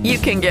Slots, you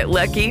can get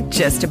lucky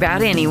just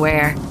about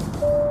anywhere.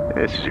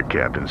 This is your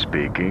captain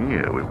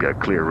speaking. We've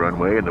got clear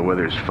runway and the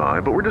weather's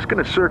fine, but we're just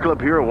going to circle up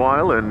here a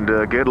while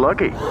and get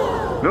lucky.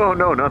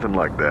 No, nothing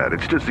like that.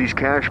 It's just these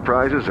cash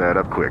prizes add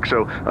up quick.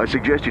 So I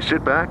suggest you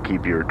sit back,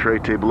 keep your tray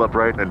table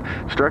upright,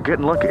 and start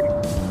getting lucky.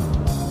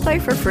 Play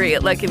for free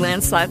at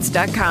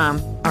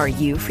LuckyLandSlots.com. Are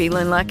you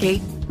feeling lucky?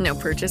 No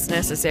purchase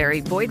necessary.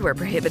 Void where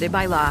prohibited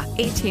by law.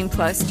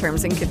 18+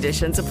 terms and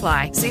conditions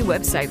apply. See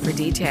website for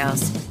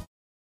details.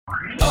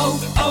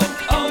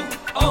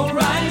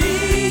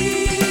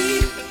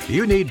 O'Reilly.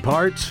 You need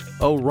parts?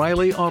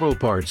 O'Reilly Auto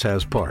Parts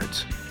has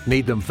parts.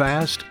 Need them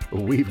fast?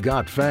 We've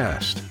got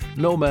fast.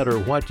 No matter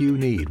what you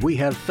need, we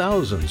have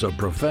thousands of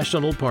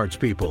professional parts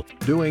people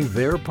doing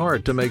their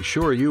part to make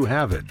sure you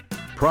have it.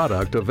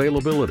 Product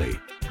availability.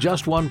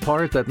 Just one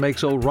part that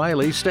makes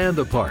O'Reilly stand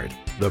apart.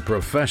 The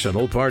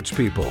professional parts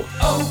people.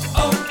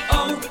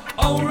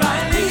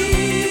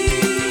 O'Reilly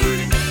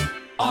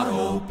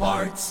Auto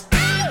Parts.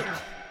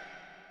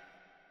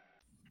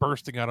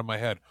 Bursting out of my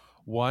head.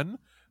 One,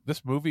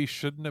 this movie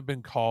shouldn't have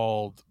been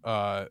called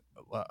American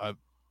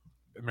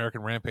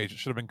Rampage. It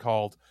should have been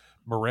called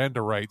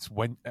Miranda Rights,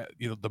 when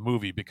the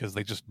movie, because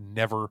they just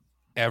never,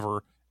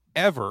 ever,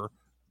 ever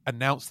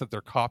announce that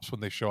they're cops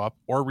when they show up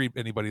or read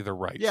anybody their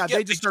rights. Yeah,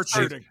 they just start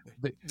shooting.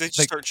 They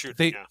just start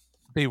shooting.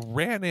 They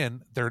ran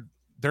in.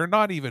 They're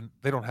not even.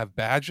 They don't have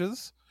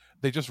badges.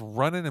 They just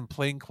run in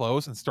plain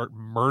clothes and start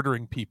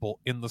murdering people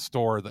in the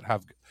store that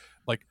have,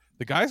 like,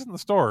 the guys in the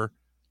store.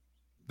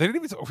 They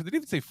didn't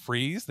even say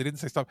freeze. They didn't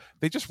say stop.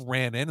 They just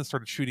ran in and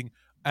started shooting.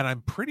 And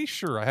I'm pretty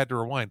sure, I had to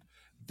rewind,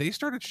 they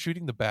started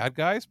shooting the bad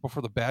guys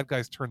before the bad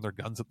guys turned their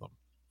guns at them.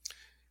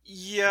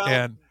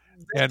 Yeah,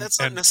 and that's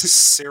not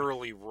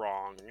necessarily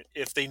wrong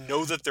if they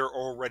know that they're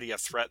already a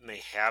threat and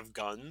they have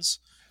guns.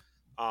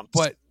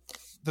 But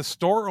the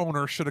store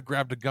owner should have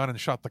grabbed a gun and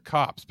shot the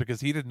cops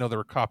because he didn't know there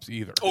were cops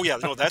either. Oh yeah,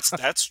 no, that's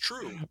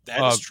true.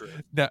 That is true.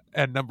 And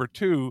my number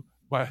two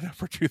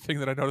thing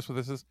that I noticed with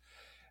this is,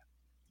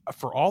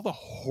 for all the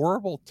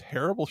horrible,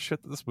 terrible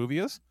shit that this movie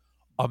is,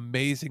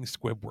 amazing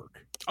squib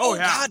work. Oh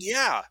yeah.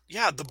 God,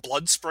 yeah. The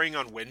blood spraying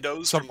on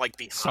windows from like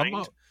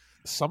behind.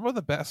 Some of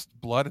the best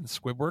blood and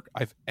squib work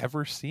I've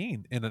ever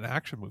seen in an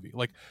action movie.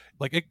 Like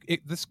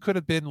this could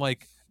have been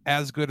like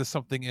as good as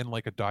something in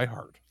like a Die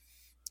Hard.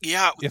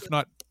 Yeah, if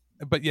not,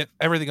 but yet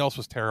everything else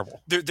was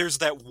terrible. There's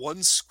that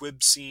one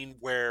squib scene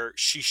where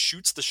she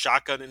shoots the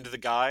shotgun into the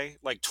guy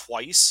like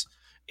twice,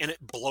 and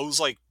it blows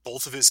like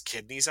both of his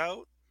kidneys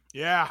out.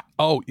 Yeah.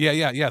 Oh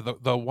yeah.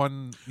 The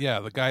one,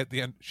 the guy at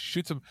the end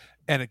shoots him,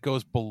 and it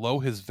goes below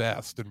his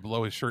vest and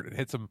below his shirt and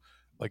hits him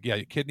like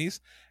your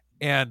kidneys.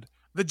 And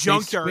the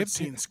junkyard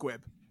scene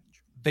squib.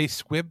 They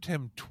squibbed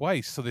him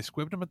twice, so they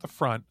squibbed him at the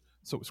front,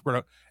 so it was squared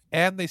out,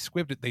 and they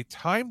squibbed it. They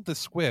timed the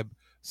squib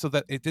so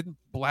that it didn't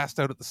blast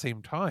out at the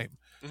same time.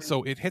 Mm-hmm.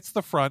 So it hits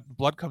the front,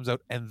 blood comes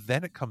out, and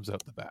then it comes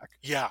out the back.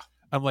 Yeah.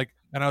 I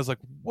was like,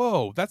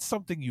 whoa, that's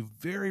something you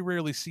very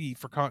rarely see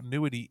for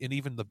continuity in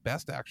even the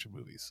best action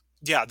movies.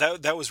 Yeah,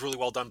 that was really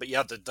well done. But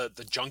yeah,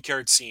 the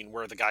junkyard scene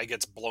where the guy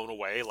gets blown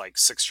away like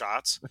 6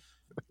 shots.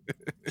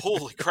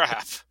 Holy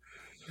crap.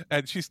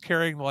 And she's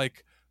carrying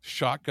like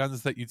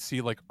shotguns that you'd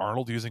see like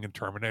Arnold using in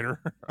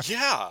Terminator.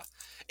 Yeah.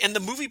 And the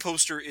movie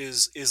poster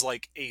is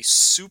like a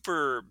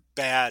super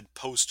bad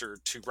poster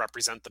to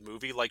represent the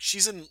movie. Like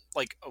she's in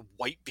like a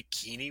white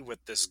bikini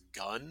with this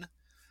gun.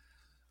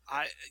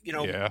 I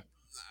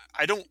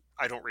don't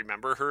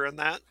remember her in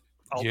that.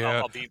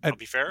 I'll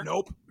be fair.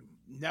 Nope.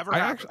 Never.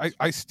 I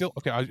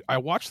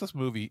watched this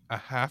movie a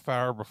half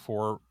hour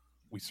before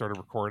we started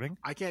recording.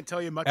 I can't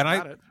tell you much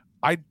about it.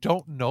 I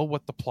don't know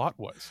what the plot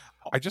was.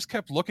 I just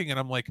kept looking and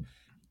I'm like,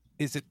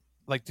 is it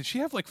like, did she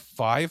have like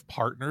 5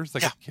 partners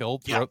that got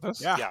killed throughout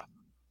this? Yeah.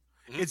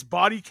 Mm-hmm. It's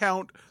Body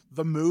Count,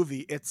 the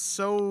movie. It's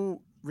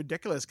so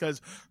ridiculous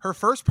because her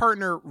first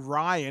partner,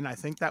 Ryan, I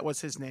think that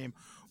was his name,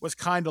 was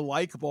kind of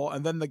likable,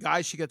 and then the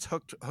guy she gets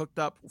hooked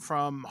up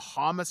from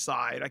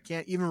Homicide, I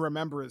can't even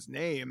remember his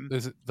name.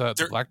 Is it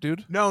the black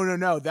dude?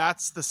 No.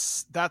 That's the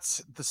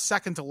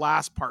second to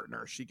last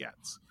partner she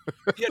gets.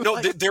 Yeah, no,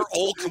 they're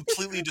all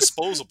completely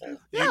disposable.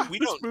 Yeah,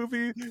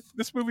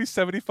 This movie's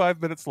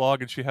 75 minutes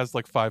long, and she has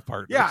like 5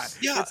 partners.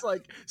 Yeah. It's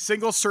like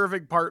single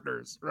serving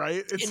partners,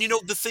 right? And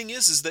the thing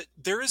is that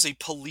there is a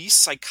police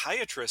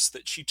psychiatrist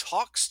that she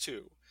talks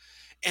to,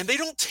 and they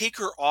don't take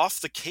her off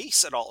the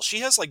case at all. She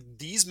has like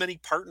these many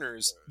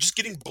partners just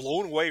getting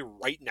blown away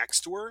right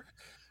next to her,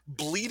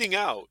 bleeding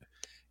out.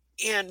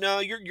 And no,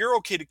 you're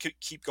okay to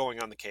keep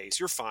going on the case.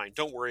 You're fine.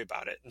 Don't worry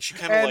about it. And she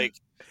kind of like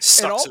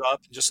sucks it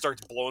up and just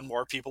starts blowing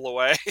more people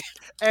away.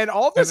 And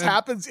all this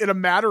happens in a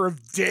matter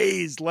of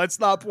days. Let's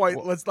not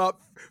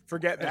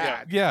forget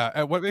that. Yeah.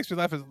 And what makes me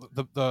laugh is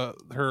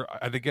her.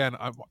 And again,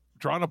 I'm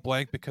drawing a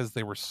blank because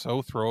they were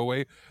so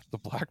throwaway. The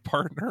black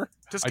partner.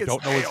 I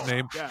don't know his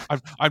name. Yeah.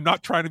 I'm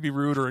not trying to be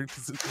rude or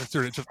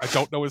inconsiderate. It's just I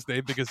don't know his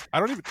name because I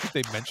don't even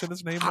think they mentioned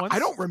his name once. I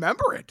don't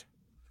remember it.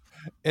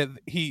 And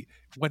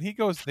when he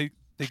goes, they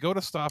go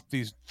to stop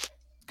these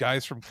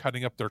guys from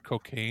cutting up their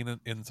cocaine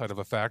inside of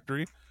a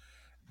factory.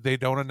 They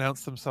don't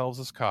announce themselves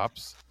as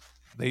cops.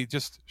 They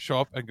just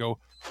show up and go,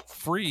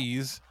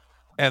 freeze.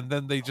 And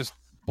then they just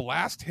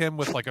blast him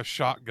with like a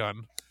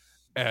shotgun.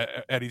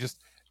 And he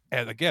just,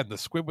 and again, the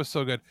squib was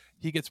so good.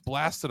 He gets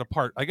blasted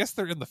apart. I guess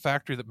they're in the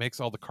factory that makes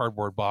all the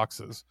cardboard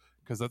boxes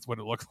because that's what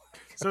it looks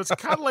like. So it's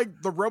kind of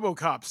like the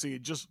RoboCop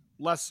scene, just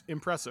less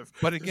impressive.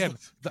 But again,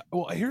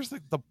 here's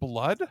the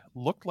blood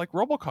looked like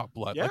RoboCop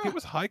blood. Yeah. Like it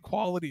was high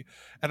quality,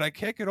 and I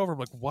can't get over. I'm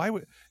like, why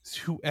would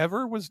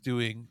whoever was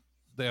doing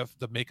the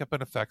makeup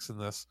and effects in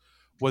this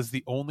was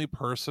the only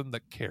person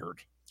that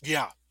cared?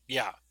 Yeah.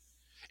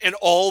 And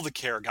all the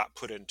care got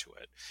put into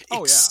it,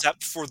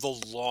 except for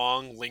the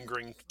long,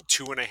 lingering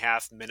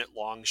 2.5 minute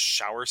long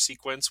shower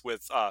sequence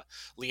with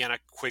Liana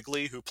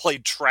Quigley, who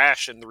played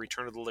Trash in the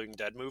Return of the Living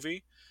Dead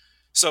movie.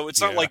 So it's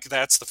not like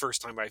that's the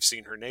first time I've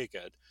seen her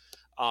naked.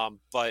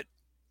 But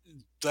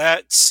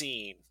that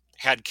scene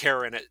had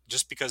care in it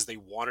just because they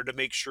wanted to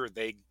make sure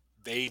they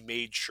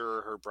made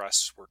sure her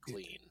breasts were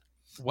clean.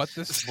 What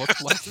this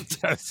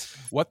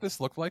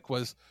looked like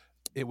was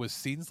it was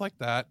scenes like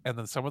that, and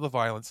then some of the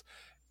violence.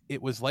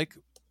 It was like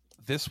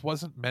this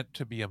wasn't meant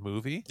to be a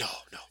movie. No.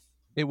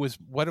 It was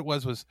what it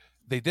was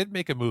they did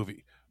make a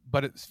movie,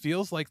 but it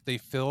feels like they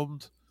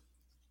filmed.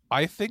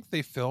 I think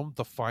they filmed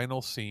the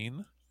final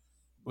scene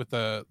with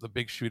the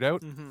big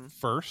shootout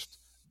first,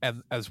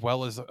 and as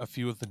well as a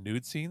few of the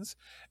nude scenes,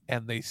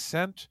 and they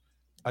sent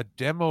a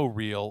demo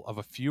reel of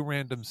a few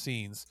random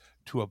scenes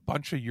to a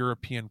bunch of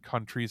European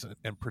countries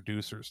and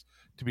producers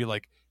to be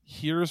like,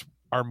 here's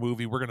our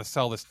movie, we're going to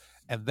sell this.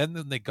 And then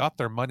they got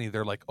their money,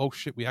 they're like, oh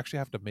shit, we actually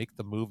have to make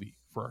the movie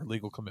for our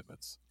legal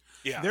commitments.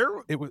 Yeah.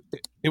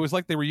 It was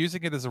like they were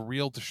using it as a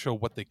reel to show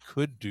what they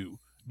could do,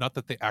 not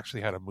that they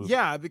actually had a movie.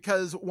 Yeah,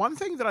 because one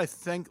thing that I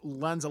think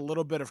lends a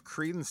little bit of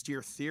credence to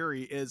your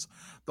theory is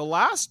the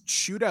last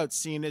shootout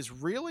scene is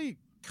really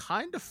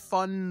kind of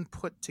fun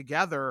put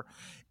together,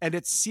 and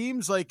it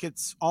seems like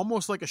it's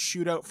almost like a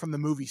shootout from the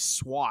movie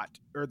SWAT,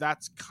 or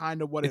that's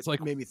kind of what it's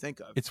made me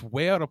think of. It's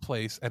way out of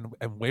place, and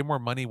way more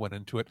money went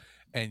into it.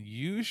 And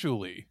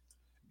usually,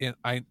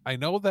 I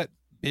know that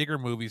bigger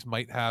movies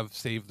might have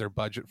saved their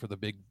budget for the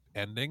big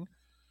ending,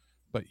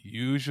 but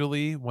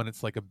usually when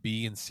it's like a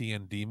B and C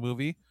and D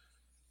movie,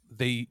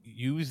 they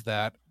use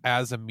that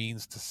as a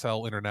means to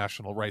sell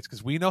international rights,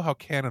 because we know how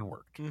Canon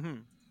worked.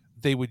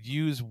 They would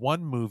use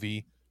one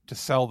movie to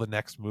sell the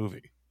next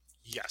movie.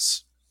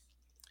 Yes.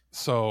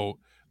 So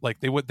like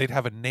they'd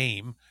have a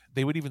name.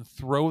 They would even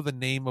throw the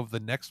name of the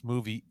next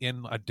movie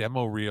in a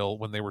demo reel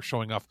when they were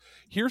showing off.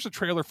 Here's a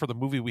trailer for the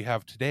movie we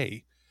have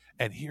today,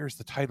 and here's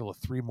the title of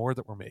 3 more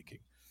that we're making.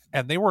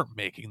 And they weren't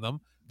making them.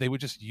 They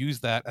would just use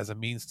that as a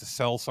means to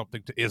sell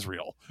something to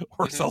Israel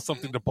or sell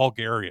something to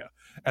Bulgaria.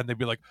 And they'd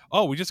be like,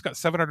 oh, we just got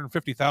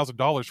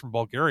 $750,000 from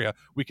Bulgaria.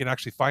 We can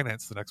actually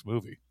finance the next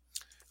movie.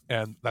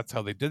 And that's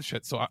how they did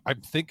shit. So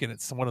I'm thinking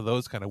it's one of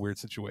those kind of weird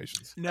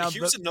situations. Now,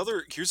 here's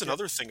another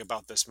thing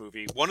about this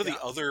movie. One of the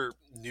other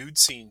nude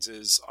scenes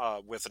is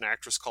with an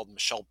actress called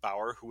Michelle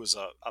Bauer, who was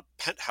a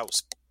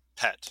Penthouse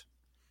pet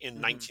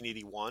in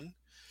 1981.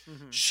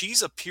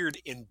 She's appeared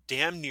in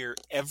damn near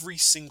every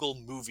single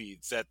movie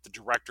that the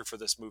director for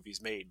this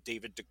movie's made,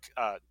 David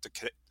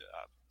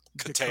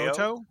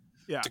Dakota.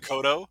 Yeah,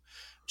 Dakota.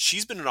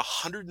 She's been in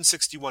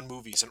 161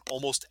 movies, and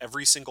almost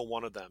every single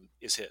one of them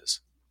is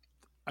his.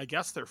 I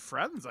guess they're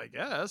friends. I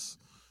guess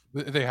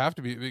they have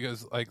to be,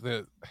 because like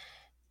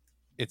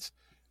it's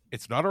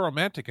not a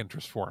romantic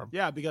interest for him.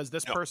 Yeah, because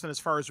this person, as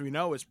far as we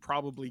know, is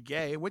probably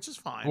gay, which is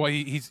fine. Well,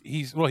 he's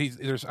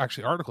there's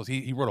actually articles.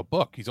 He wrote a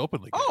book. He's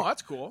openly gay. Oh,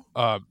 that's cool.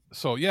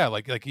 So yeah, I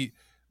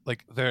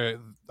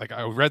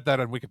read that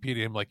on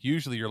Wikipedia. I'm like,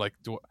 usually you're like,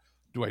 do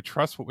I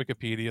trust what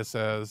Wikipedia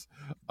says?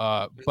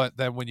 But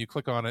then when you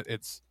click on it,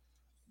 it's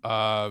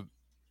an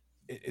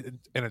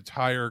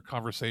entire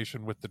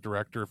conversation with the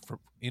director from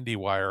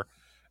IndieWire,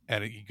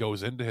 and he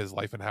goes into his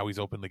life and how he's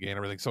opened the gay and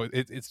everything. So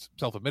it's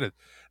self-admitted.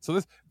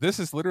 So this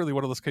is literally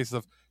one of those cases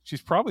of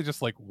she's probably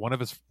just like one of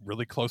his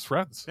really close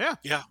friends.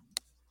 Yeah.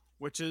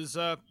 Which is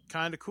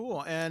kind of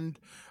cool. And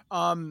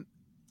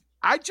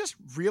I just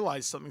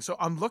realized something. So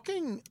I'm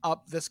looking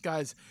up this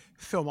guy's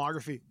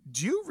filmography.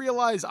 Do you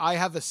realize I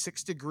have a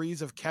 6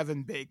 degrees of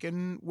Kevin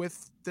Bacon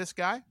with this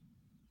guy?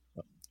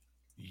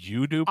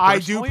 You do personally? I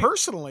do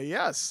personally,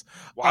 yes.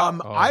 Wow.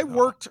 I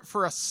worked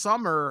for a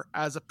summer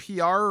as a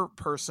PR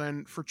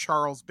person for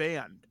Charles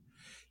Band.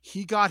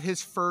 He got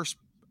his first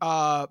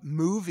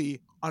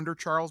movie under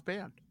Charles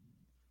Band.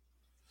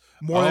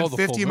 More than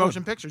 50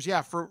 motion pictures.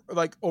 Yeah, for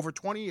like over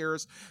 20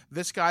 years,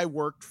 this guy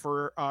worked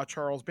for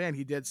Charles Band.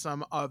 He did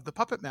some of the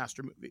Puppet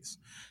Master movies.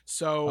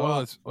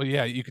 So,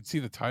 yeah, you could see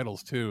the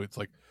titles too. It's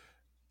like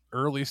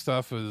early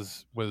stuff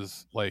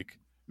was like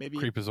maybe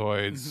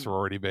Creepazoids,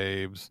 Sorority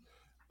Babes,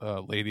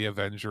 Lady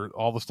Avenger,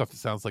 all the stuff that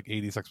sounds like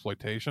 80s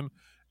exploitation.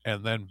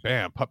 And then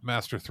bam, Puppet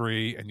Master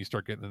 3, and you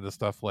start getting into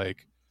stuff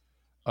like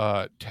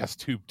Test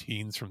Tube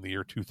Teens from the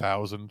year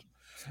 2000.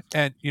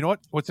 And you know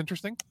what's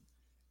interesting?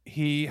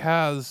 He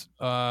has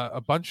a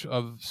bunch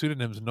of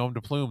pseudonyms, nom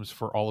de plumes,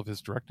 for all of his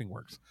directing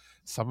works.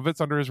 Some of it's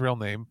under his real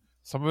name.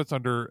 Some of it's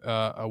under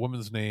a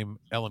woman's name,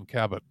 Ellen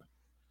Cabot.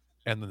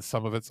 And then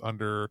some of it's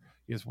under,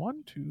 he has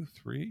 1, 2,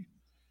 3.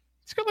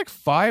 He's got like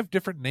 5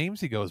 different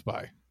names he goes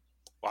by.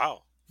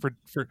 Wow.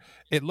 For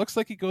it looks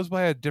like he goes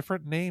by a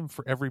different name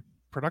for every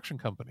production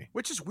company.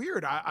 Which is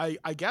weird. I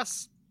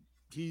guess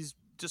he's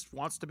just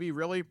wants to be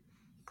really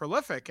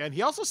prolific. And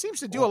he also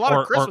seems to do a lot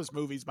of Christmas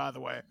movies, by the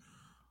way.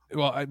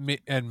 Well,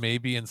 and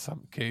maybe in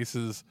some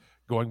cases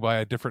going by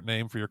a different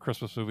name for your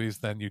Christmas movies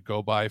than you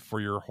go by for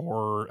your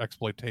horror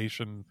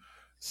exploitation,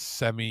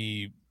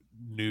 semi-nude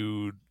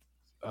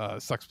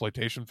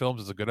sexploitation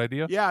films is a good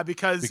idea. Yeah,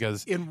 because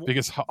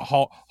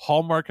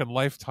Hallmark and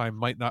Lifetime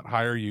might not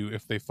hire you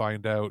if they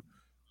find out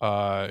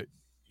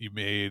you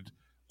made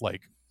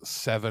like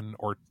 13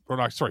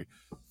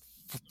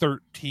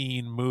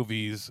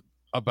 movies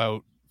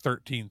about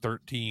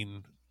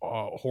 1313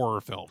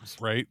 horror films,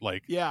 right?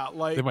 Like, yeah,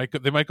 like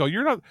they might go,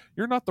 you're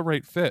not the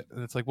right fit,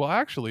 and it's like, well,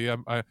 actually,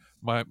 I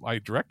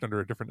direct under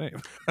a different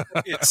name.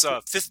 It's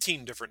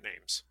 15 different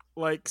names.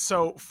 Like,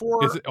 so for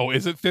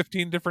is it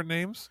 15 different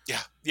names?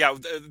 Yeah.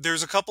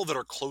 There's a couple that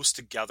are close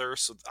together,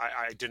 so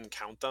I didn't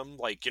count them.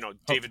 Like,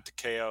 David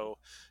DeCao,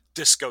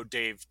 Disco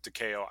Dave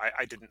DeCao.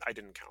 I didn't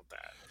count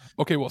that.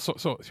 Okay, well,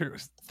 so here,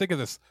 think of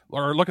this,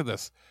 or look at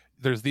this.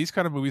 There's these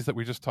kind of movies that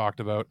we just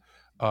talked about,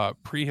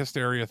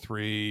 Pre-Hysteria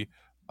 3.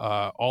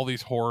 All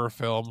these horror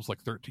films like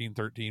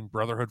 1313,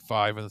 Brotherhood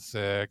 5 and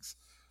 6,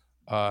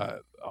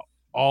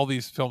 all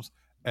these films.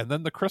 And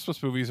then the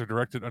Christmas movies are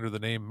directed under the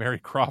name Mary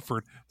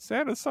Crawford,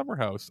 Santa's Summer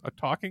House, A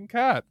Talking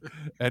Cat,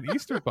 an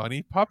Easter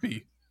Bunny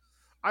Puppy.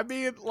 I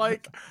mean,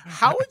 like,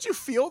 how would you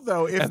feel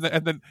though if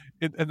and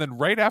then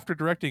right after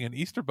directing an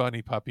Easter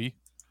Bunny Puppy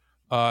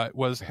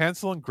was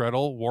Hansel and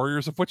Gretel,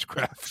 Warriors of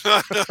Witchcraft.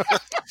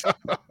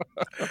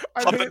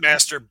 Puppet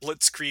Master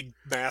Blitzkrieg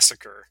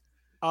Massacre.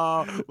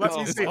 Let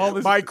me see.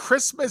 My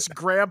Christmas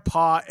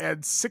Grandpa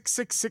and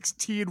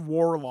 6616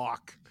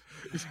 Warlock.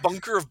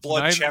 Bunker of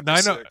Blood, Chapter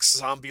 6,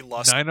 Zombie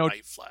Lust,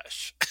 Night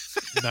Flash.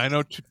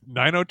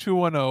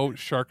 90210,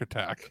 Shark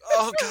Attack.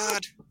 Oh,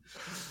 God.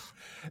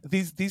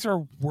 These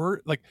are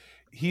like,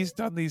 he's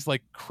done these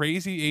like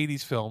crazy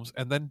 80s films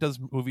and then does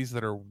movies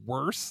that are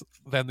worse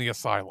than The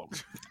Asylum.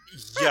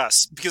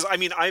 Yes, because I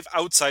mean,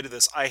 outside of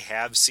this, I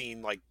have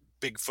seen like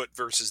Bigfoot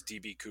versus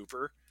DB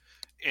Cooper.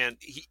 And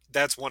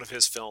that's one of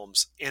his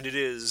films, and it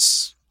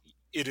is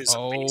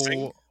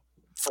amazing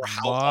for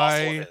how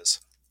awful it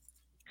is.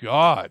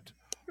 God.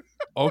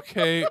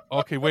 Okay,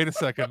 wait a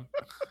second.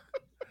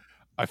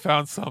 I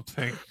found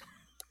something.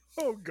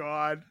 Oh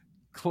God.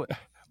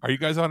 Are you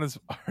guys on his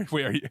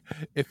wait, are you,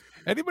 if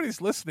anybody's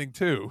listening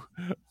too,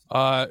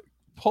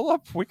 pull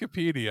up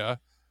Wikipedia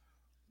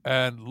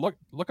and look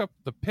up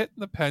The Pit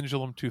and the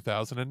Pendulum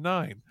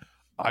 2009.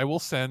 I will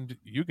send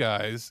you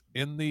guys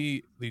in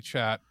the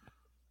chat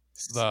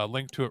the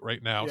link to it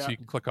right now, so you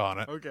can click on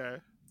it. Okay.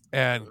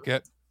 And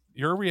get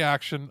your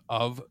reaction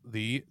of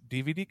the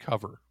DVD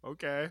cover.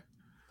 Okay.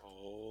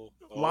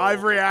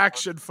 Live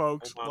reaction,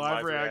 folks.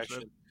 Live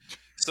reaction.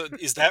 So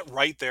is that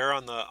right there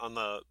on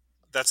the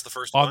that's the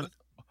first one?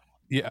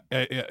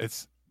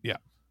 It's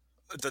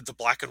the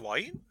black and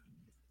white?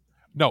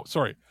 No,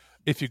 sorry.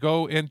 If you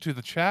go into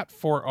the chat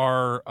for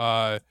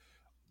our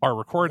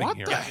recording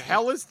here. What the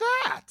hell is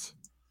that?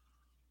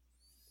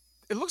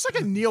 It looks like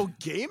a Neil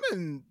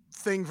Gaiman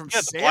thing from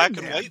the black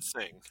and white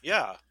thing.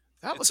 Yeah,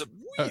 that was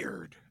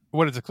weird.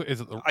 What is it?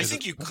 I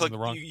think you clicked.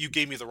 You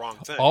gave me the wrong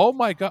thing. Oh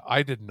my God,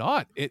 I did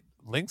not. It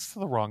links to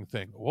the wrong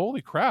thing.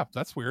 Holy crap,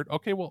 that's weird.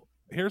 Okay, well,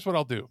 here's what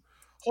I'll do.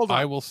 Hold on.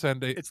 I will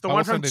send a. It's the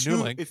one from new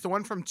link. It's the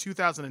one from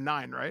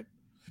 2009, right?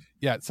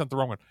 Yeah, it sent the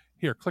wrong one.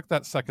 Here, click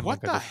that second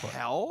link. What the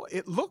hell?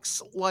 It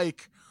looks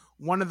like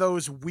one of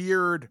those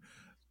weird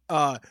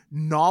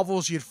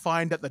novels you'd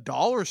find at the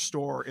dollar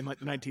store in like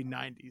the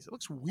 1990s. It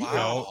looks weird.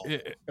 Wow.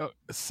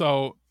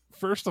 So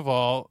first of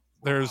all,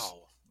 there's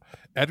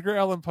Edgar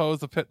Allan Poe's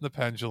The Pit and the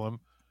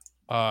Pendulum,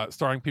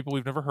 starring people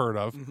we've never heard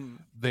of. Mm-hmm.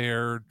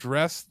 They're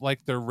dressed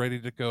like they're ready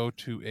to go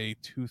to a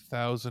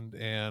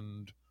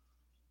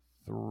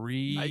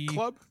 2003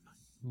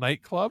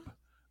 nightclub.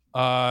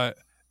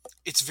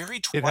 It's very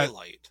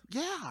Twilight.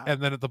 Yeah.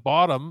 And then at the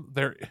bottom,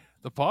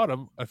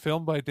 a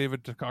film by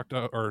David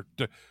Dakota,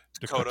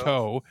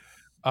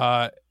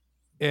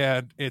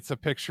 and it's a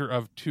picture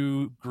of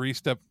two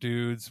greased up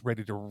dudes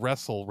ready to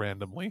wrestle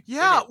randomly.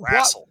 Yeah,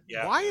 wrestle.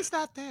 Why is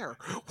that there?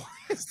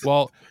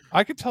 Well,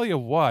 I can tell you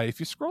why. If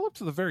you scroll up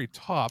to the very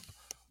top,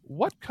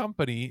 what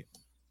company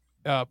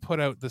put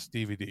out this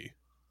DVD?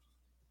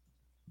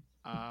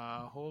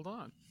 Hold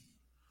on.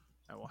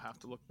 I will have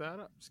to look that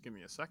up. Just give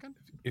me a second.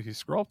 If you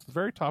scroll up to the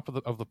very top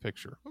of the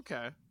picture.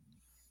 Okay.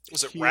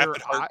 Was it Here,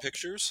 Rapid Heart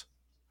Pictures?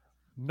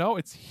 No,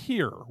 it's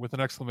Here with an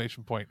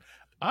exclamation point.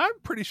 I'm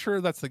pretty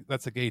sure that's a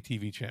gay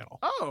TV channel.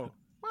 Oh,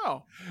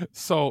 wow.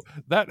 So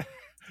that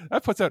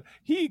puts out,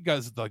 he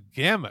does the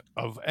gamut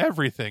of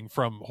everything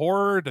from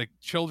horror to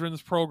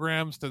children's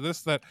programs to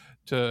this, that,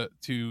 to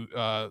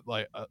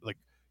like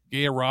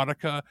gay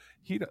erotica.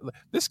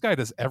 This guy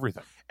does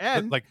everything.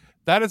 And like,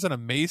 that is an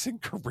amazing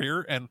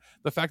career. And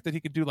the fact that he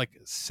could do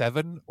like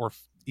 7 or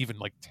even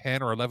like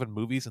 10 or 11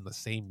 movies in the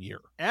same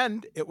year.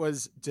 And it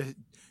was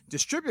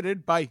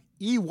distributed by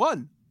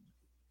E1.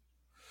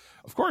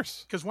 Of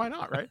course. Because why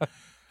not, right?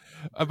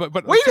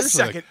 But wait a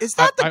second. Is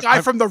that the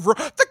guy from the room?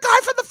 The guy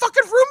from the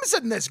fucking room's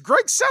in this.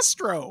 Greg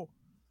Sestero.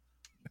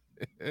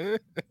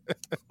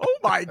 Oh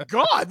my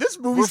God! This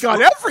movie's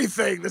got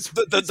everything.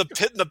 The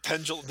Pit and the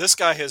Pendulum. This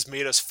guy has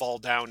made us fall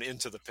down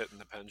into the Pit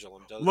and the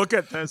Pendulum. Look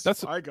at this.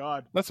 My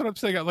God. That's what I'm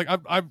saying. Like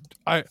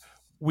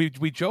we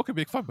joke and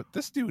make fun, but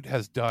this dude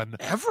has done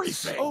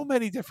everything. So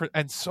many different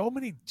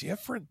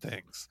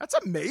things. That's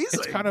amazing.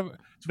 It's kind of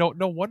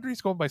no wonder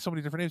he's going by so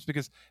many different names,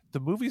 because the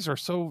movies are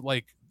so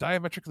like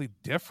diametrically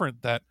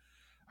different that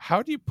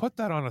how do you put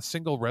that on a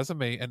single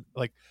resume? And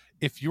like,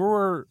 if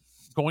you're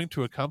going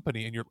to a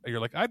company and you're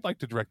like, I'd like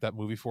to direct that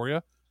movie for you,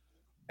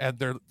 and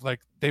they're like,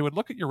 they would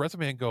look at your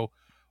resume and go,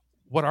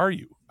 what are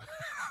you?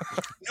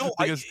 No,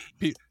 because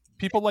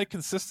people like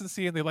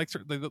consistency, and they look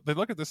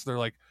at this and they're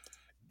like,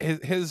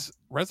 his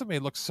resume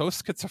looks so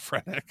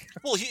schizophrenic.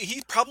 Well,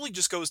 he probably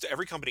just goes to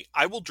every company.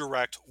 I will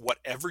direct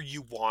whatever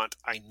you want.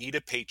 I need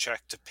a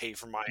paycheck to pay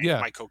for my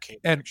cocaine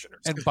addiction.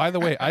 And by the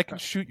way, I can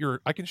shoot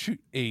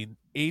an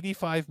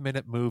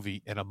 85-minute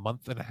movie in a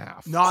month and a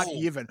half. Not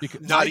even. His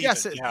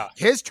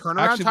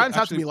turnaround times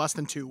have to be less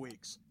than 2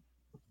 weeks.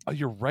 Oh,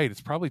 you're right.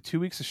 It's probably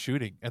 2 weeks of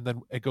shooting, and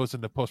then it goes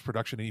into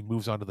post-production, and he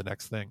moves on to the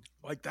next thing.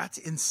 Like, that's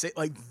insane.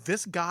 Like,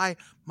 this guy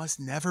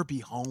must never be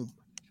home.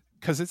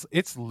 Because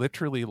it's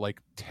literally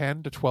like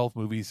 10 to 12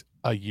 movies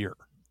a year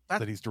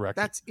that he's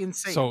directing. That's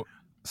insane.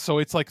 So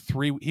it's like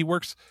he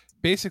works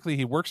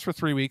for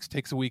 3 weeks,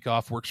 takes a week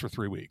off, works for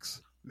 3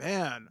 weeks.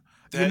 Man,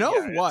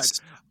 what?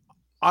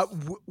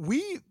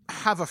 We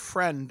have a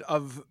friend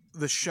of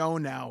the show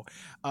now,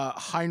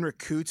 Heinrich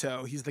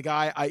Kuto. He's the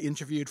guy I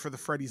interviewed for the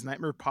Freddy's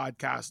Nightmare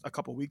podcast a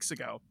couple weeks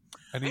ago.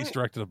 And he's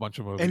directed a bunch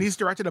of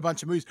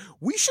movies.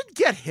 We should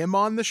get him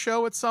on the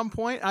show at some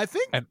point, I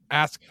think. And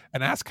ask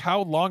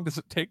how long does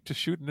it take to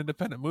shoot an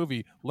independent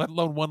movie, let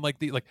alone one like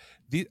these.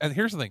 And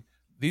here's the thing: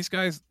 these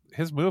guys,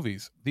 his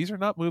movies, these are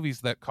not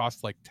movies that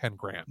cost like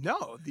 $10,000.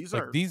 No, these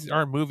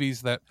are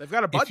movies that they've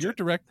got a budget.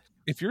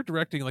 If you're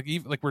directing, like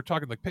even like we're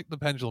talking like Pit and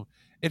the Pendulum,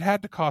 it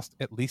had to cost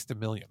at least $1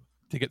 million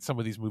to get some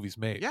of these movies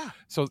made. Yeah.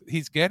 So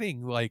he's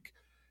getting like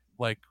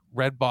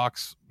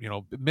Redbox,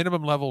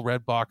 minimum level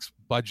Redbox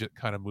budget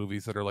kind of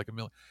movies that are like $1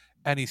 million,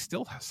 and he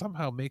still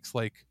somehow makes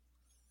like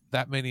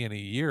that many in a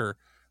year.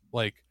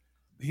 Like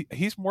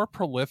he's more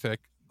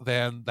prolific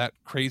than that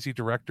crazy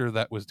director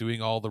that was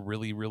doing all the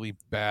really, really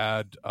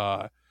bad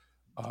what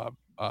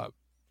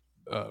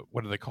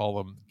do they call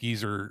them,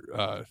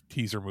 geezer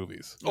teaser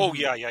movies. Oh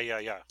yeah.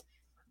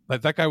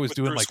 Like that guy was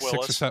doing Bruce like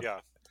Willis, 6 or 7. Yeah.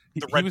 He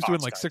was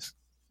doing like guys. 6.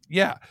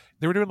 Yeah,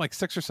 they were doing like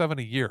 6 or 7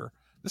 a year.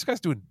 This guy's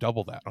doing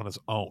double that on his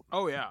own.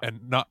 Oh yeah,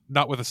 and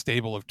not with a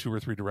stable of 2 or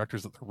 3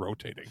 directors that they're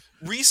rotating.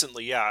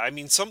 Recently, yeah. I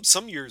mean,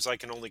 some years I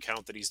can only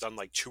count that he's done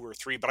like 2 or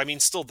 3, but I mean,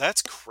 still,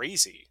 that's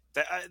crazy.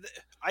 That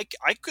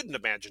I couldn't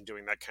imagine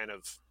doing that kind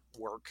of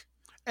work.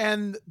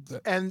 And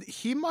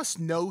he must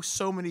know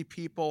so many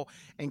people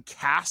and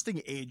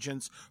casting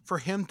agents for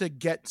him to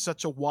get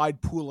such a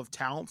wide pool of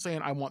talent,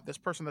 saying, "I want this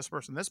person, this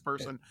person, this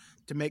person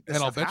to make this."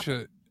 And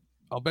happen.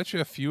 I'll bet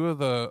you a few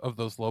of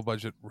those low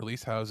budget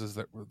release houses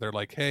that they're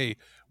like, hey,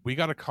 we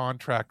got a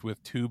contract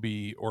with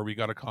Tubi, or we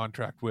got a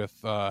contract with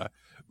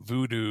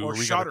Vudu, or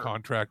we got a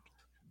contract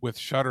with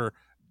Shudder,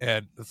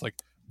 and it's like,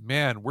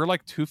 man, we're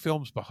like 2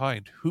 films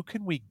behind. Who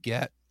can we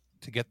get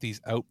to get these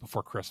out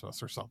before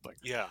Christmas or something?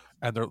 Yeah.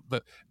 And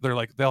they're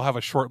like, they'll have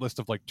a short list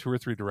of like 2 or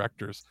 3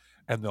 directors,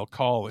 and they'll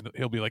call, and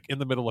he'll be like in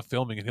the middle of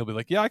filming, and he'll be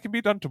like, yeah, I can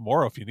be done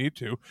tomorrow if you need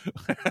to.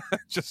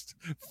 Just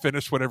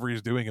finish whatever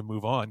he's doing and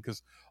move on.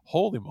 Because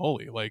holy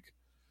moly, like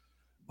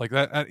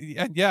that.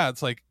 And yeah,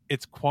 it's like,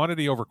 it's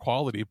quantity over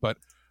quality, but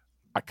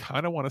I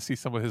kind of want to see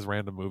some of his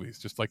random movies.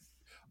 Just like,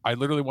 I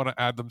literally want to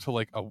add them to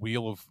like a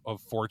Wheel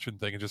of Fortune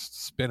thing and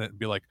just spin it and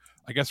be like,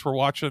 I guess we're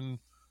watching,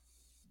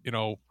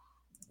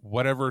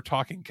 whatever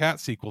Talking Cat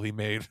sequel he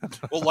made.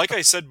 Well, like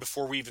I said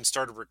before we even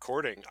started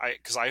recording,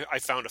 because I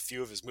found a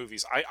few of his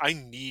movies. I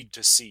need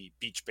to see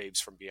Beach Babes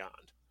from Beyond.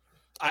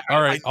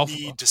 All right, I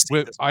need to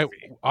see this movie.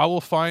 I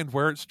will find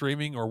where it's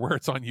streaming or where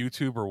it's on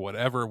YouTube or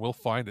whatever. We'll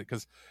find it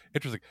because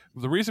interesting.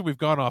 The reason we've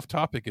gone off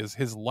topic is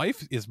his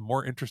life is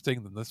more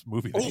interesting than this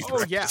movie.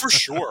 Yeah, for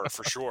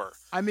sure.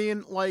 I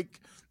mean, like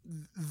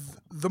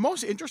the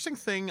most interesting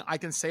thing I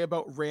can say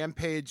about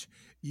Rampage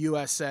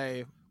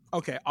USA.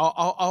 Okay,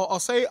 I'll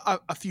say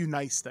a few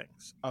nice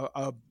things.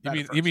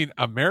 You mean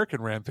American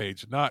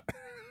Rampage, not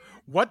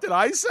what did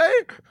I say?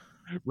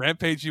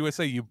 Rampage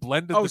USA. You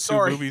blended the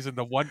two movies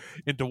into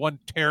one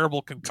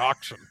terrible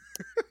concoction.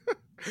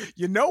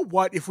 You know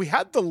what? If we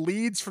had the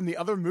leads from the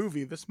other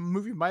movie, this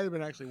movie might have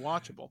been actually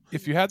watchable.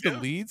 If you had the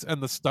leads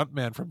and the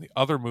stuntman from the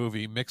other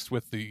movie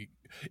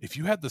if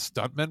you had the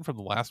stuntmen from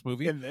the last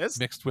movie in this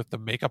mixed with the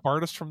makeup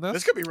artist from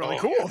this could be really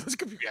cool. Yeah. This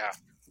could be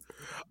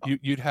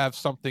You'd have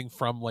something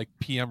from like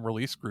PM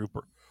Release Group,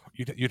 or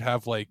you'd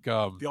have like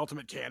the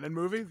Ultimate Canon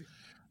movie.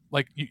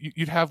 Like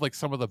you'd have like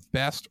some of the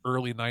best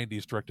early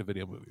 '90s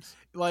direct-to-video movies,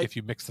 like if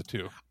you mix the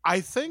two.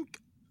 I think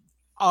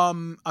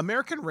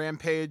American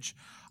Rampage.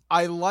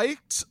 I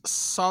liked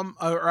some,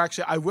 or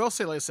actually, I will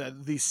say, like I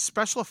said, the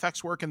special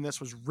effects work in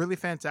this was really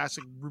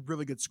fantastic.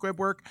 Really good squib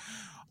work,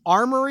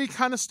 armory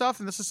kind of stuff,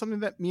 and this is something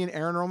that me and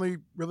Aaron are only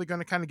really going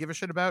to kind of give a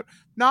shit about.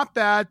 Not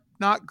bad,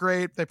 not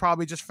great. They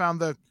probably just found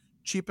the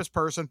cheapest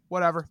person,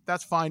 whatever,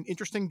 that's fine.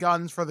 Interesting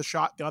guns for the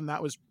shotgun,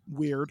 that was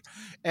weird.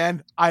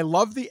 And I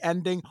love the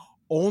ending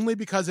only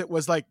because it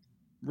was like,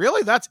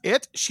 really, that's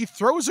it? She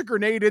throws a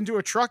grenade into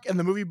a truck and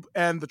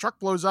the truck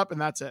blows up and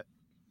that's it.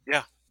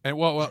 Yeah. And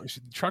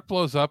the truck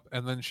blows up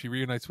and then she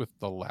reunites with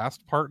the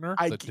last partner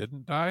that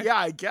didn't die. Yeah,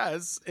 I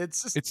guess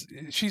it's just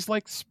she's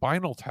like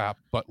Spinal Tap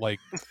but like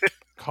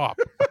cop.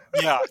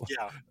 Yeah.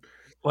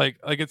 like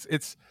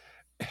it's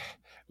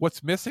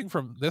what's missing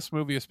from this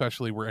movie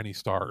especially were any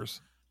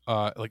stars.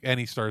 Like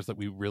any stars that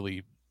we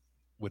really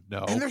would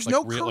know, and there's like,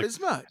 no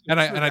charisma.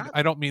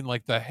 I don't mean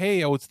like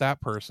it's that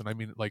person. I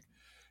mean like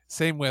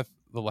same with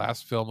the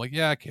last film. Like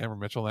Cameron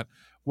Mitchell. That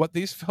what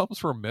these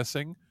films were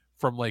missing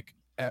from like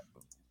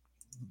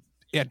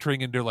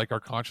entering into like our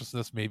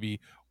consciousness, maybe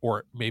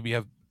would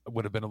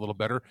have been a little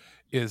better.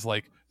 Is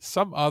like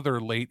some other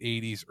late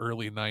 '80s,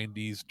 early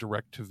 '90s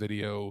direct to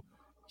video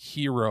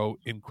hero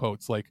in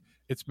quotes. Like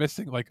it's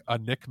missing like a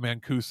Nick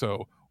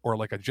Mancuso or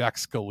like a Jack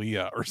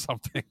Scalia or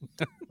something.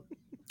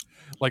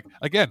 Like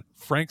again,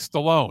 Frank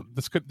Stallone.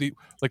 This could be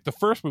like the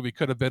first movie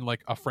could have been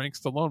like a Frank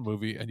Stallone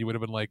movie, and you would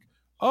have been like,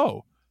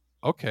 "Oh,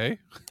 okay."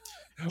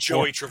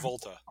 Joey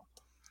Travolta.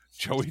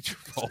 Joe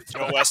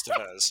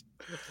Estevez.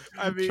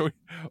 I mean,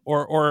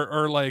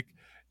 or like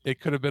it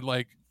could have been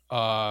like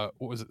what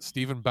was it?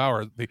 Stephen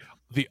Bauer,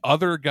 the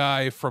other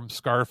guy from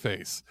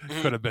Scarface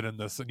could have been in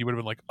this, and you would have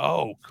been like,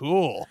 "Oh,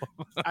 cool."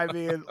 I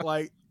mean,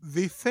 like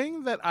the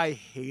thing that I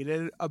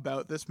hated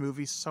about this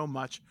movie so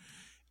much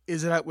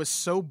is that it was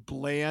so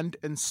bland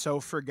and so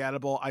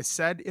forgettable. I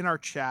said in our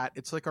chat,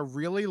 it's like a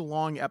really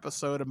long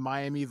episode of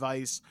Miami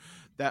Vice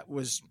that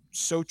was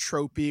so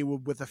tropey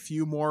with a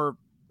few more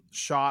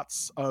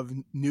shots of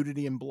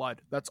nudity and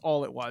blood. That's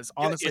all it was.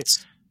 Honestly,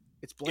 it's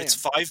bland. It's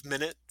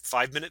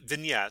 5-minute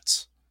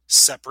vignettes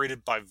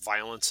separated by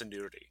violence and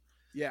nudity.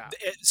 Yeah.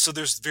 So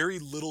there's very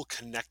little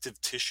connective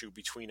tissue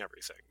between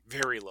everything.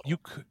 Very little.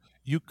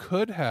 You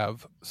could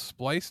have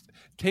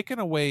taken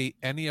away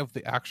any of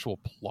the actual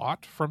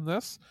plot from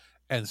this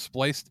and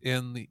spliced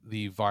in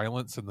the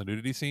violence and the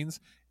nudity scenes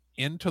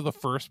into the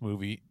first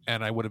movie,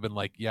 and I would have been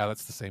like, yeah,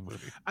 that's the same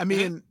movie. I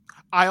mean,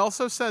 I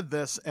also said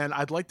this, and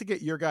I'd like to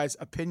get your guys'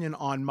 opinion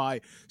on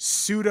my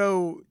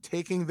pseudo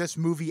taking this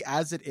movie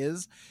as it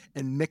is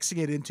and mixing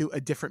it into a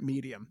different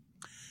medium.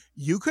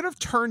 You could have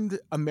turned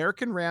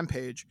American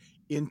Rampage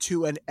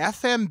into an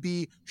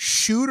FMB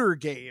shooter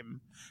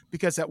game,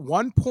 because at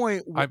one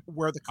point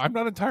I'm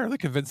not entirely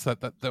convinced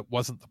that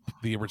wasn't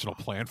the original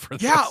plan for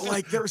this. Yeah,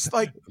 like there's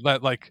like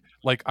that like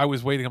I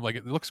was waiting. I'm like,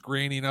 it looks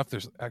grainy enough.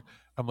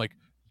 I'm like,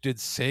 did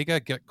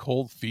Sega get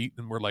cold feet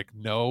and we're like,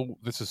 no,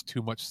 this is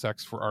too much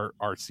sex for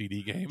our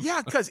CD game?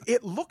 Yeah, because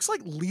it looks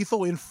like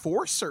Lethal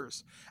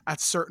Enforcers at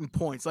certain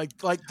points. Like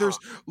there's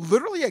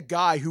literally a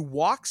guy who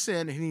walks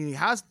in and he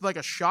has like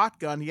a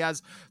shotgun. He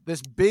has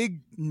this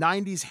big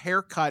 90s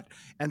haircut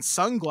and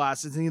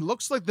sunglasses, and he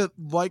looks like the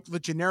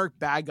generic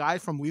bad guy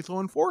from Lethal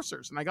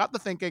Enforcers. And I got to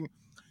thinking,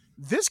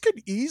 this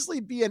could easily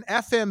be an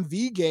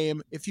FMV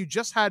game if you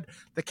just had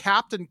the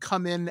captain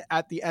come in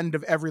at the end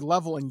of every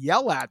level and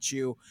yell at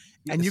you,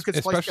 and you could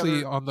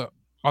especially on the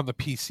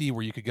PC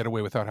where you could get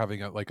away without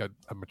having a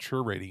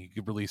mature rating. You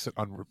could release it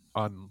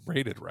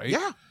unrated, right?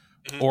 Yeah.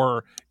 Mm-hmm.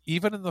 Or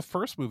even in the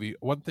first movie,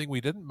 one thing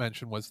we didn't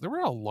mention was there were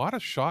a lot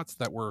of shots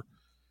that were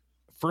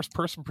first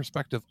person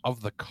perspective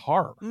of the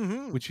car,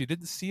 which you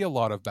didn't see a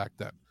lot of back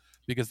then,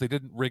 because they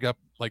didn't rig up,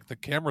 like the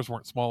cameras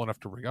weren't small enough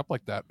to rig up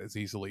like that as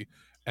easily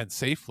and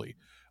safely.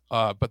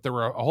 But there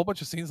were a whole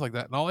bunch of scenes like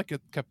that, and all I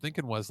kept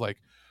thinking was like,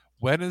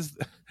 when is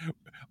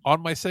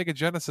on my Sega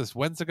Genesis,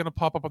 when's it going to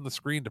pop up on the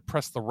screen to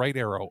press the right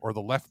arrow or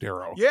the left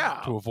arrow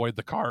to avoid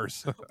the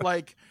cars?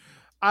 Like,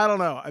 I don't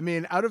know. I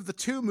mean, out of the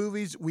two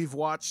movies we've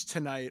watched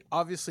tonight,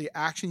 obviously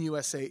Action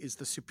USA is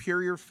the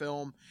superior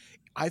film.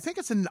 I think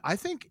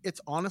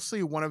it's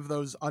honestly one of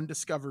those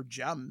undiscovered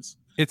gems.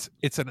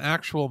 It's an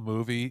actual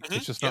movie.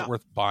 It's just not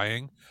worth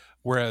buying.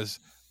 Whereas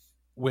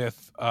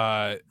with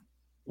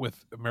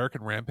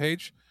American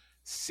Rampage,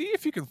 see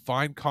if you can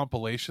find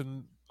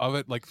compilation of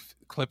it, like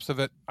clips of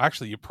it.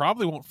 Actually, you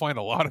probably won't find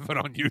a lot of it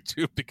on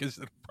YouTube because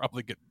it'll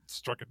probably get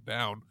struck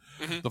down.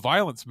 The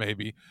violence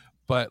maybe,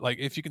 but like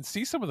if you can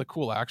see some of the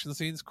cool action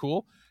scenes,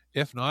 cool.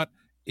 If not,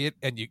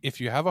 if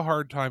you have a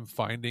hard time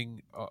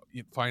finding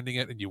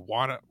it and you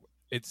want to,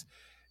 it's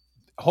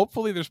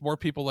hopefully there's more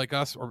people like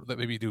us or that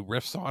maybe do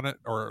riffs on it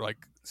or like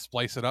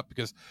splice it up,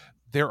 because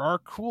there are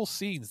cool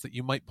scenes that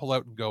you might pull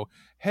out and go,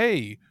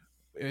 hey,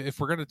 if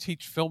we're going to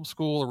teach film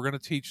school or we're going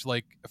to teach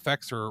like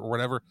effects or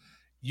whatever,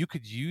 you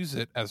could use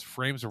it as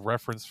frames of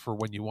reference for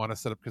when you want to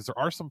set up, because there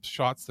are some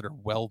shots that are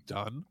well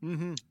done.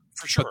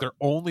 For sure. But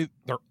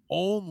they're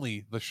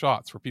only the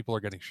shots where people are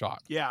getting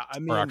shot. Yeah, I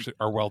mean,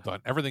 are well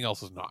done. Everything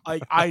else is not.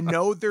 I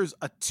know there's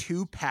a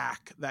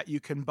 2-pack that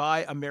you can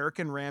buy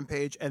American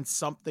Rampage and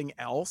something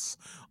else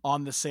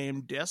on the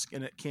same disc,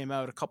 and it came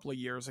out a couple of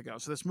years ago.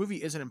 So this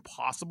movie isn't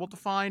impossible to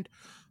find,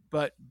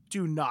 but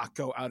do not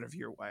go out of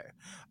your way.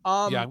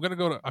 I'm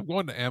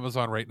going to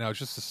Amazon right now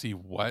just to see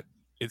what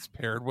it's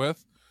paired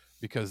with,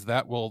 because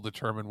that will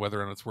determine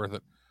whether or not it's worth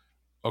it.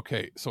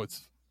 Okay, so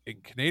it's in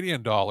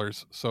Canadian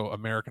dollars, so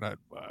American,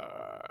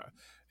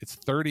 it's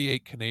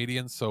 38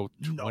 Canadian, so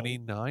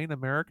 29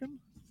 American.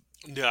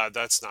 Yeah,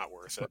 that's not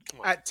worth it.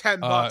 Come on. At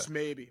 $10,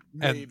 maybe.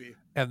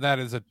 And that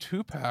is a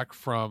 2-pack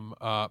from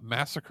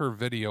Massacre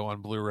Video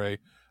on Blu-ray,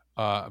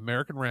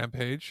 American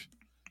Rampage,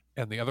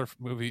 and the other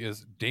movie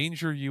is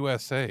Danger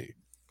USA,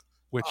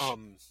 which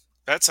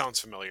that sounds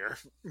familiar.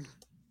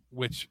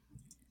 Which,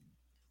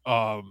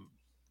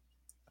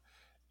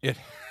 it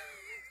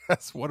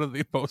has one of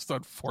the most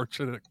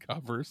unfortunate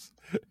covers.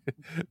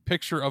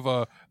 Picture of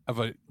a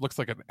looks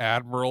like an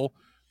admiral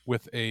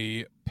with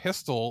a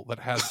pistol that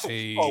has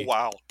a oh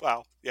wow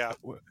yeah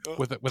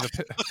with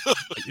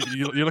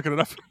you're looking it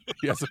up.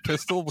 He has a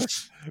pistol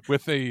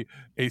with a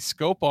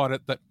scope on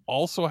it that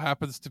also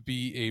happens to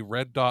be a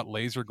red dot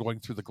laser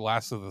going through the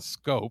glass of the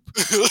scope.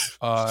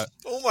 Oh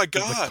my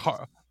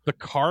god! The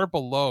car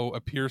below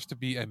appears to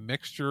be a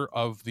mixture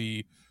of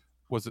the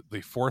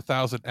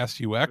 4000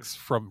 SUX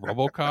from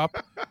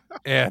RoboCop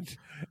and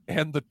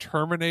the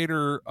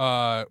Terminator.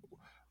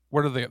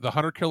 What are they? The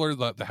hunter killer,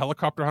 the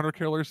helicopter hunter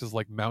killers is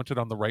like mounted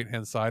on the right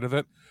hand side of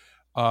it.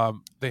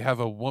 They have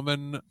a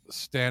woman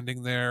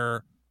standing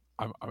there.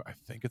 I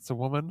think it's a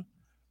woman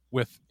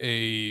with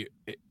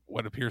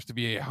what appears to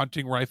be a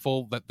hunting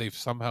rifle that they've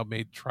somehow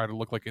made try to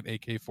look like an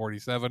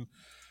AK-47.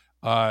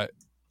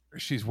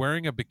 She's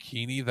wearing a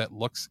bikini that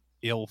looks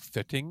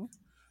ill-fitting.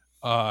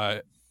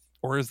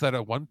 Or is that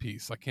a one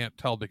piece? I can't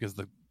tell because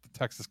the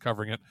text is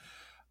covering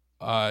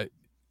it.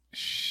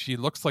 She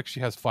looks like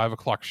she has 5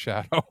 o'clock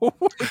shadow.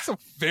 It's a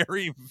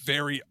very,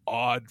 very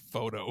odd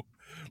photo.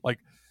 Like,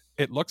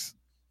 it looks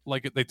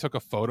like they took a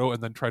photo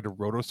and then tried to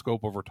rotoscope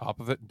over top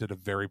of it and did a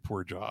very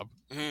poor job.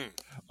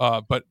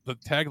 But the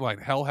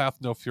tagline, "Hell hath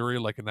no fury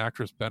like an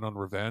actress bent on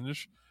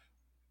revenge,"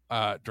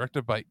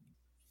 directed by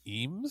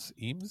Eames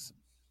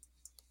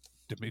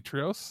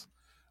Demetrios.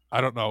 I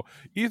don't know.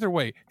 Either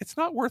way, it's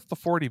not worth the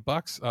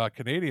 $40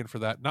 Canadian for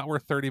that. Not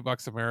worth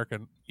 $30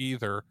 American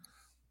either.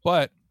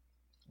 But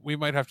we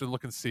might have to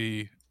look and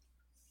see.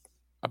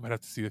 I might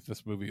have to see if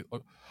this movie.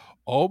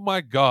 Oh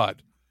my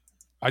God!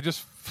 I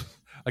just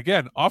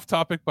again off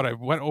topic, but I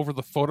went over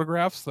the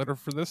photographs that are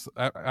for this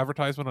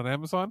advertisement on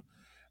Amazon,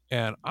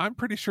 and I'm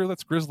pretty sure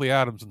that's Grizzly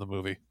Adams in the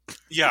movie.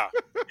 Yeah.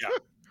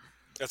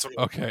 That's what.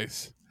 Okay.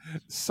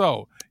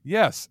 So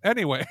yes.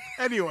 Anyways,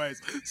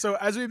 so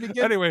as we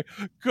begin,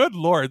 good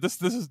Lord,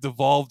 this has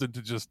devolved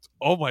into just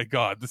oh my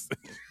God, this.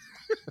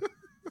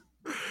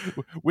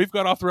 We've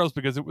got off the rails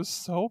because it was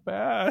so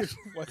bad. It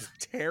was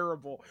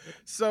terrible.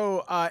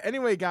 So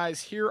anyway,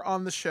 guys, here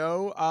on the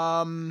show,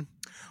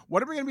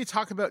 what are we going to be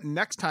talking about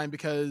next time?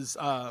 Because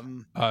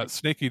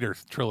Snake Eater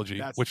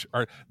trilogy, which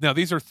are now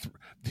these are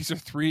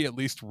three at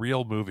least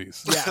real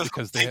movies. Yeah,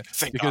 because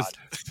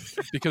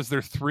because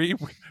they're three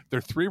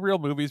real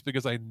movies.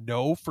 Because I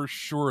know for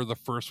sure the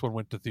first one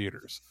went to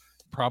theaters,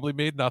 probably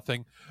made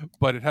nothing,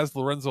 but it has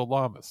Lorenzo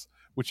Lamas,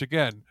 which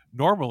again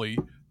normally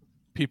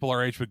people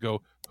our age would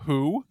go,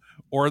 who?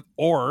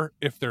 Or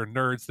if they're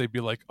nerds, they'd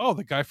be like, oh,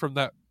 the guy from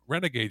that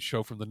Renegade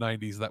show from the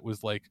 90s that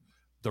was like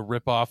the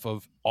ripoff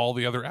of all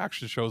the other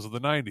action shows of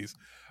the 90s.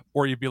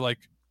 Or you'd be like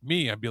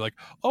me, I'd be like,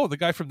 oh, the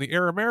guy from the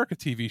Air America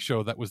TV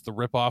show that was the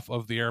ripoff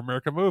of the Air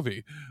America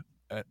movie.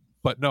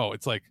 But no,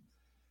 it's like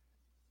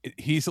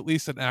he's at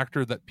least an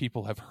actor that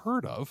people have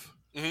heard of.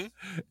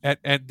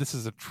 And this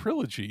is a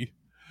trilogy.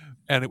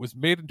 And it was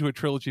made into a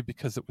trilogy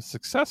because it was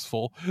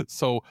successful.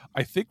 So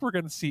I think we're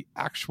going to see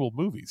actual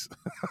movies.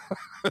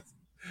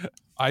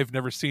 I've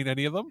never seen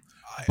any of them,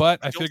 but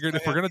I figured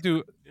if we're gonna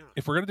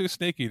do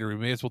Snake Eater, we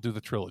may as well do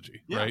the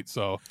trilogy, right?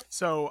 So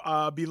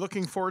be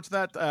looking forward to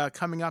that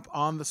coming up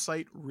on the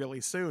site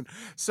really soon.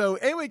 So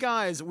anyway,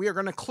 guys, we are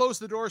going to close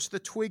the doors to the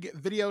Twig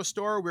Video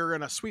Store. We're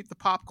going to sweep the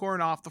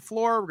popcorn off the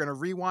floor. We're going to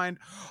rewind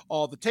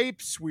all the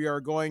tapes. We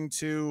are going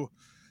to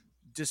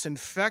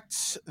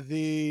disinfect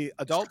the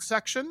adult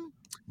section.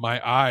 My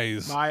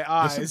eyes.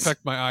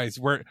 Disinfect my eyes.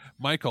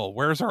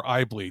 Where's our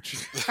eye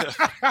bleach?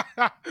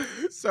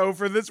 So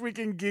for This Week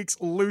in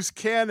Geeks Loose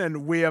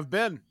Cannon, we have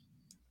been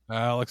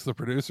Alex, the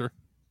producer.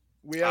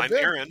 I'm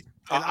Aaron.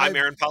 I'm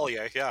Aaron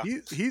Pollier. Yeah.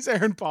 He's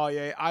Aaron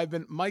Pollier. I've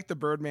been Mike the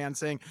Birdman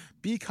saying,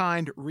 be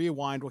kind,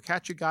 rewind. We'll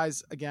catch you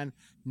guys again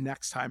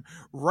next time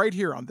right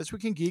here on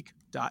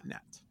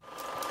thisweekingeek.net.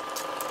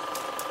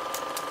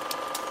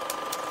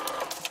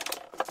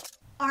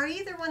 Are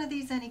either one of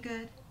these any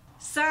good?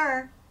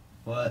 Sir?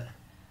 What?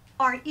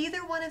 Are either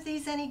one of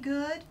these any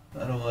good?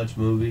 I don't watch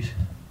movies.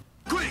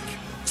 Quick!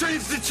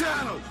 Change the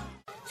channel!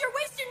 You're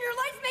wasting your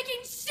life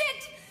making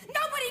shit!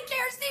 Nobody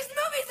cares! These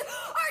movies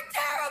are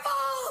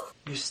terrible!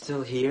 You're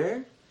still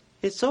here?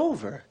 It's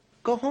over.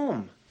 Go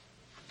home.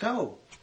 Go.